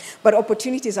together. But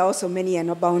opportunities are also many and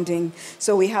abounding.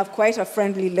 So we have quite a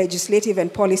friendly legislative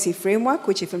and policy framework,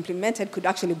 which if implemented could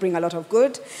actually bring a lot of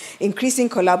good, increasing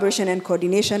collaboration and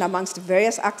coordination amongst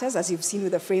various actors, as you've seen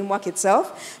with the framework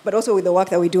itself, but also with the work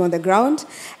that we do on the ground,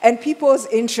 and people's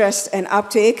interest and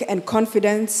uptake and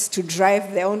confidence to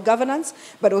drive their own governance,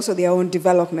 but also their own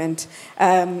development.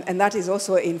 And that is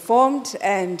also informed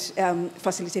and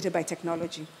facilitated by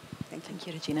technology. Thank you. Thank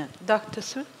you, Regina. Dr.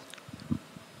 Su?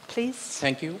 Please.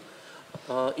 Thank you.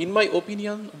 In my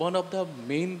opinion, one of the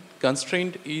main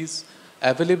constraints is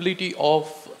availability of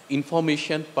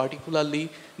information, particularly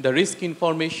the risk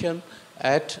information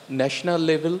at national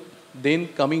level, then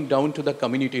coming down to the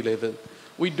community level.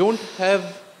 We don't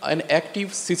have an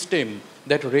active system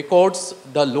that records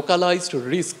the localized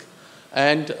risk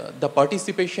and the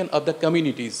participation of the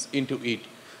communities into it.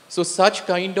 So such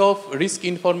kind of risk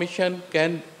information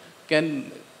can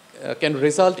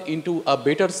result into a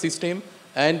better system,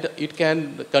 and it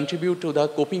can contribute to the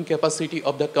coping capacity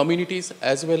of the communities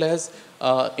as well as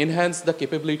enhance the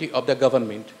capability of the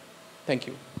government. Thank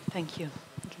you. Thank you.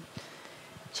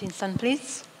 Jin-san,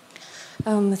 please.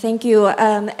 Thank you.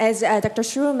 As Dr.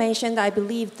 Shru mentioned, I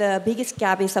believe the biggest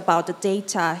gap is about the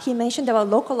data. He mentioned about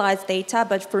localized data,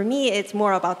 but for me, it's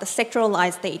more about the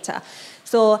sectoralized data.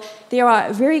 So there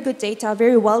are very good data,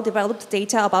 very well-developed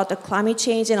data about the climate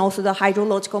change and also the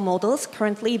hydrological models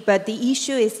currently, but the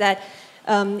issue is that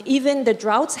even the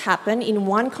droughts happen in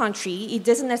one country, it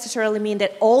doesn't necessarily mean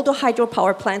that all the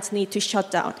hydropower plants need to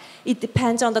shut down. It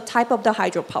depends on the type of the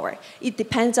hydropower. It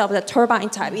depends on the turbine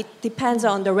type. It depends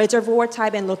on the reservoir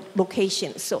type and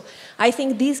location. So I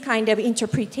think this kind of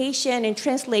interpretation and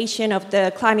translation of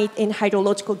the climate and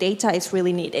hydrological data is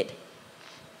really needed.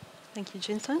 Thank you,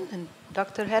 Jin-san. And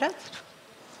Dr. Herat?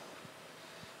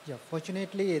 Yeah,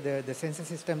 fortunately, the sensor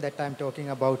system that I'm talking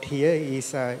about here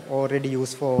is already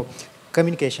used for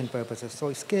communication purposes.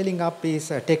 So scaling up is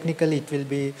technically it will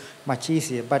be much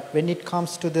easier. But when it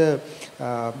comes to the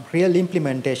real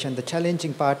implementation, the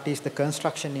challenging part is the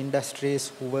construction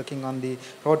industries who are working on the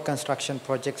road construction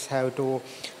projects have to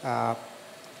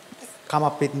come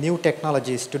up with new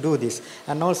technologies to do this.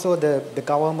 And also the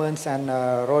governments and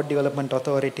road development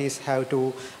authorities have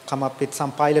to come up with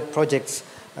some pilot projects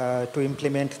to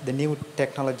implement the new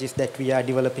technologies that we are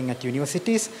developing at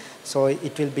universities. So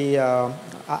it will be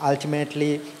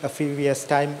ultimately a few years'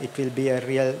 time, it will be a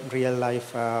real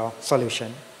life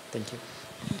solution. Thank you.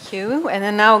 Thank you. And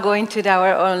then now going to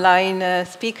our online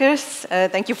speakers.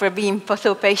 Thank you for being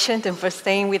so patient and for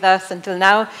staying with us until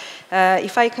now.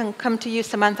 If I can come to you,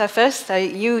 Samantha, first.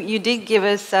 You did give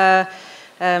us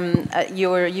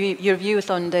your views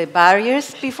on the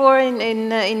barriers before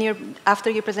after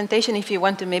your presentation. If you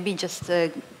want to maybe just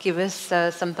give us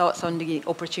some thoughts on the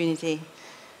opportunity.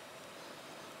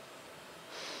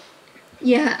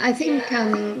 Yeah, I think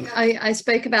I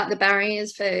spoke about the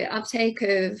barriers for uptake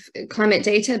of climate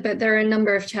data, but there are a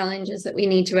number of challenges that we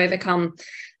need to overcome.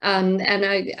 And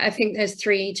I think there's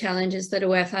three challenges that are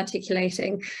worth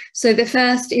articulating. So the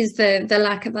first is the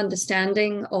lack of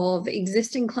understanding of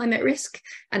existing climate risk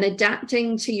and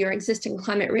adapting to your existing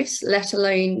climate risk, let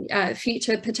alone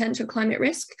future potential climate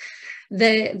risk.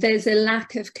 There's a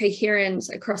lack of coherence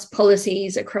across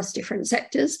policies, across different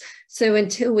sectors. So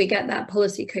until we get that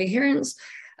policy coherence,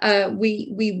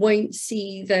 we won't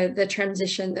see the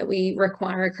transition that we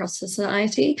require across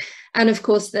society. And of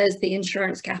course, there's the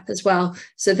insurance gap as well.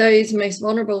 So those most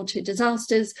vulnerable to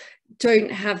disasters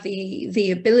don't have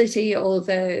the ability or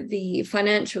the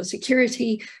financial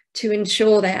security to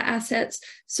insure their assets.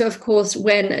 So of course,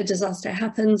 when a disaster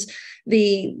happens,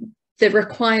 the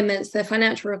requirements, the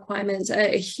financial requirements are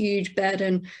a huge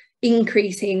burden,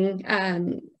 increasing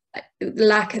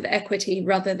lack of equity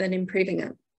rather than improving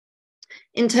it.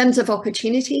 In terms of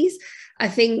opportunities, I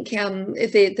think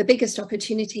the biggest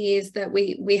opportunity is that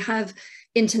we have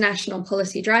international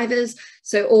policy drivers.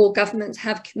 So all governments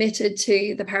have committed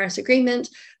to the Paris Agreement,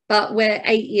 but we're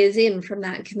 8 years in from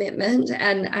that commitment,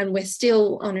 and we're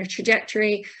still on a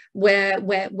trajectory where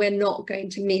we're not going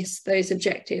to miss those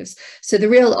objectives. So the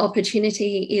real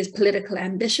opportunity is political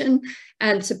ambition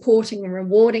and supporting and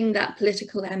rewarding that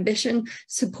political ambition,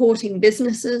 supporting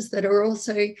businesses that are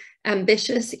also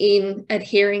ambitious in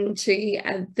adhering to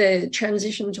the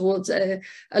transition towards a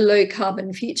low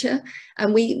carbon future.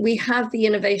 And we have the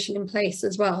innovation in place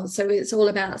as well. So it's all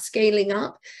about scaling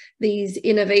up these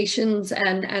innovations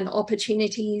and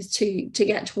opportunities to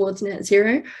get towards net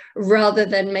zero, rather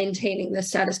than maintaining the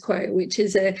status quo, which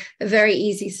is a very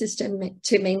easy system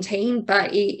to maintain,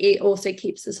 but it also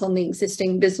keeps us on the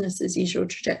existing business as usual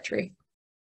trajectory.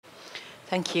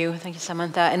 Thank you,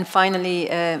 Samantha. And finally,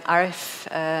 Arif,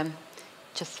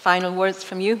 just final words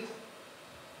from you.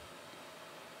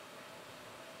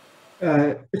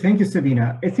 Thank you,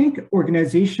 Sabina. I think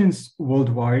organizations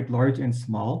worldwide, large and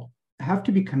small, have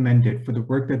to be commended for the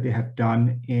work that they have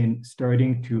done in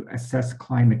starting to assess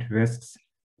climate risks,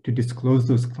 to disclose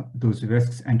those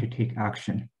risks, and to take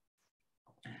action.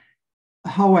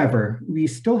 However, we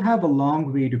still have a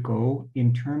long way to go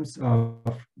in terms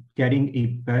of getting a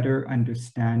better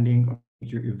understanding of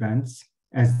major events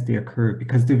as they occur,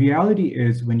 because the reality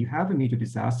is when you have a major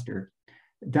disaster,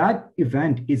 that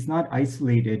event is not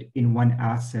isolated in one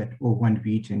asset or one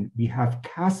region. We have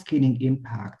cascading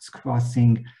impacts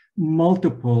crossing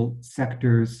multiple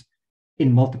sectors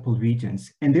in multiple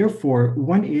regions. And therefore,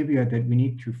 one area that we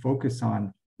need to focus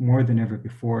on more than ever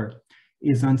before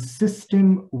is on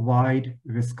system-wide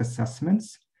risk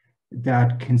assessments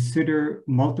that consider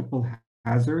multiple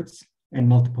hazards and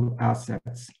multiple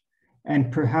assets.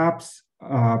 And perhaps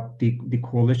the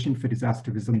Coalition for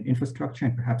Disaster Resilient Infrastructure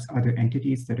and perhaps other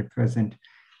entities that are present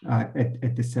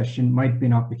at this session might be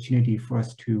an opportunity for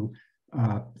us to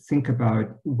think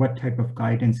about what type of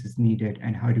guidance is needed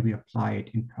and how do we apply it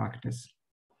in practice.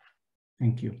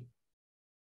 Thank you.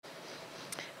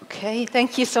 Okay,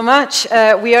 thank you so much.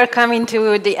 We are coming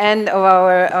to the end of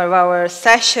our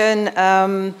session.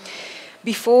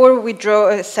 Before we draw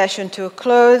a session to a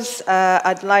close,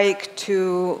 I'd like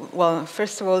to, well,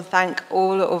 first of all, thank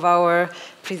all of our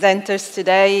presenters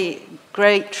today.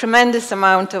 Great, tremendous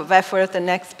amount of effort and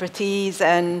expertise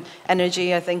and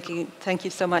energy. Thank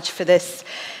you so much for this.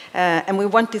 And we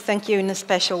want to thank you in a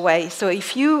special way. So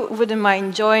if you wouldn't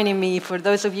mind joining me, for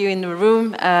those of you in the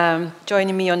room,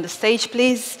 joining me on the stage,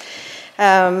 please.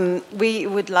 We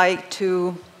would like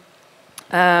to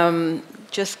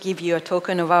just give you a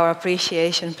token of our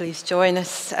appreciation. Please join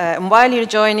us. And while you're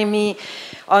joining me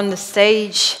on the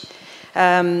stage,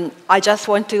 I just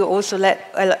want to also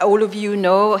let all of you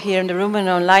know here in the room and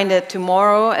online that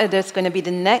tomorrow there's going to be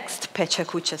the next Pecha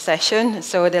Kucha session.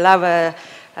 So they'll have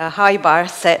a high bar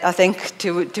set, I think,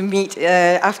 to meet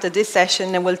after this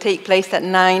session, and will take place at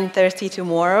 9:30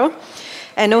 tomorrow.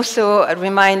 And also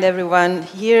remind everyone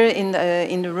here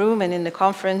in the room and in the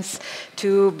conference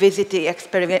to visit the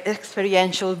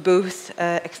experiential booth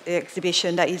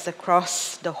exhibition that is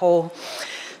across the hall.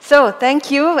 So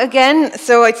thank you again.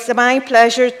 So it's my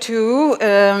pleasure to,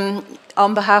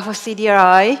 on behalf of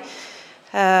CDRI,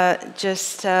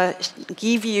 just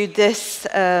give you this.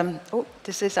 Oh,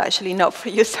 this is actually not for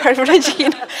you, sorry,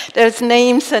 Regina. There's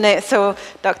names in it, so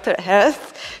Dr. Harris.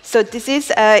 So this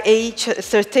is a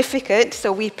certificate.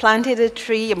 So we planted a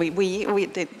tree, and we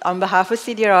did, on behalf of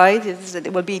CDRI,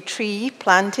 there will be a tree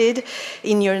planted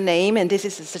in your name, and this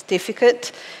is a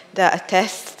certificate that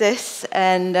attests this.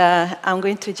 And I'm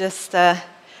going to just, oh,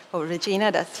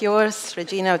 Regina, that's yours.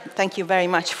 Regina, thank you very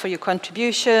much for your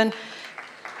contribution.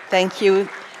 Thank you,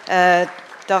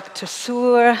 Dr.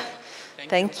 Suhr.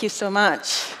 Thank you so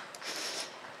much.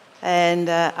 And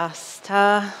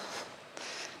Asta,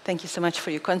 thank you so much for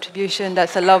your contribution.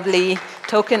 That's a lovely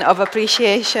token of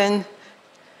appreciation.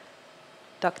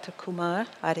 Dr. Kumar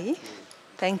Ari,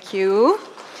 thank you.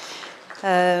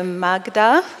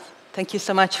 Magda, thank you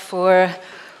so much for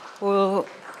all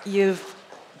you've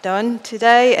done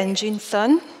today. And Jin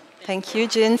Sun, thank you,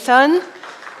 Jin Sun.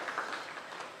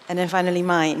 And then finally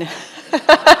mine.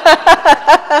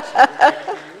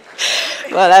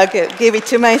 Well, I'll give it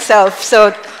to myself.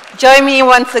 So join me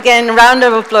once again, round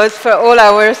of applause for all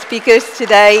our speakers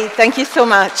today. Thank you so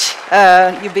much.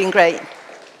 You've been great.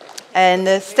 And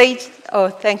oh,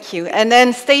 thank you. And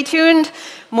then stay tuned,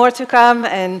 more to come,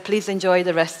 and please enjoy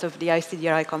the rest of the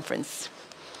ICDRI conference.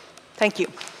 Thank you.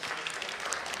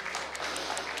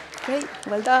 Great,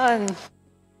 well done.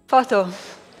 Photo.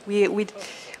 We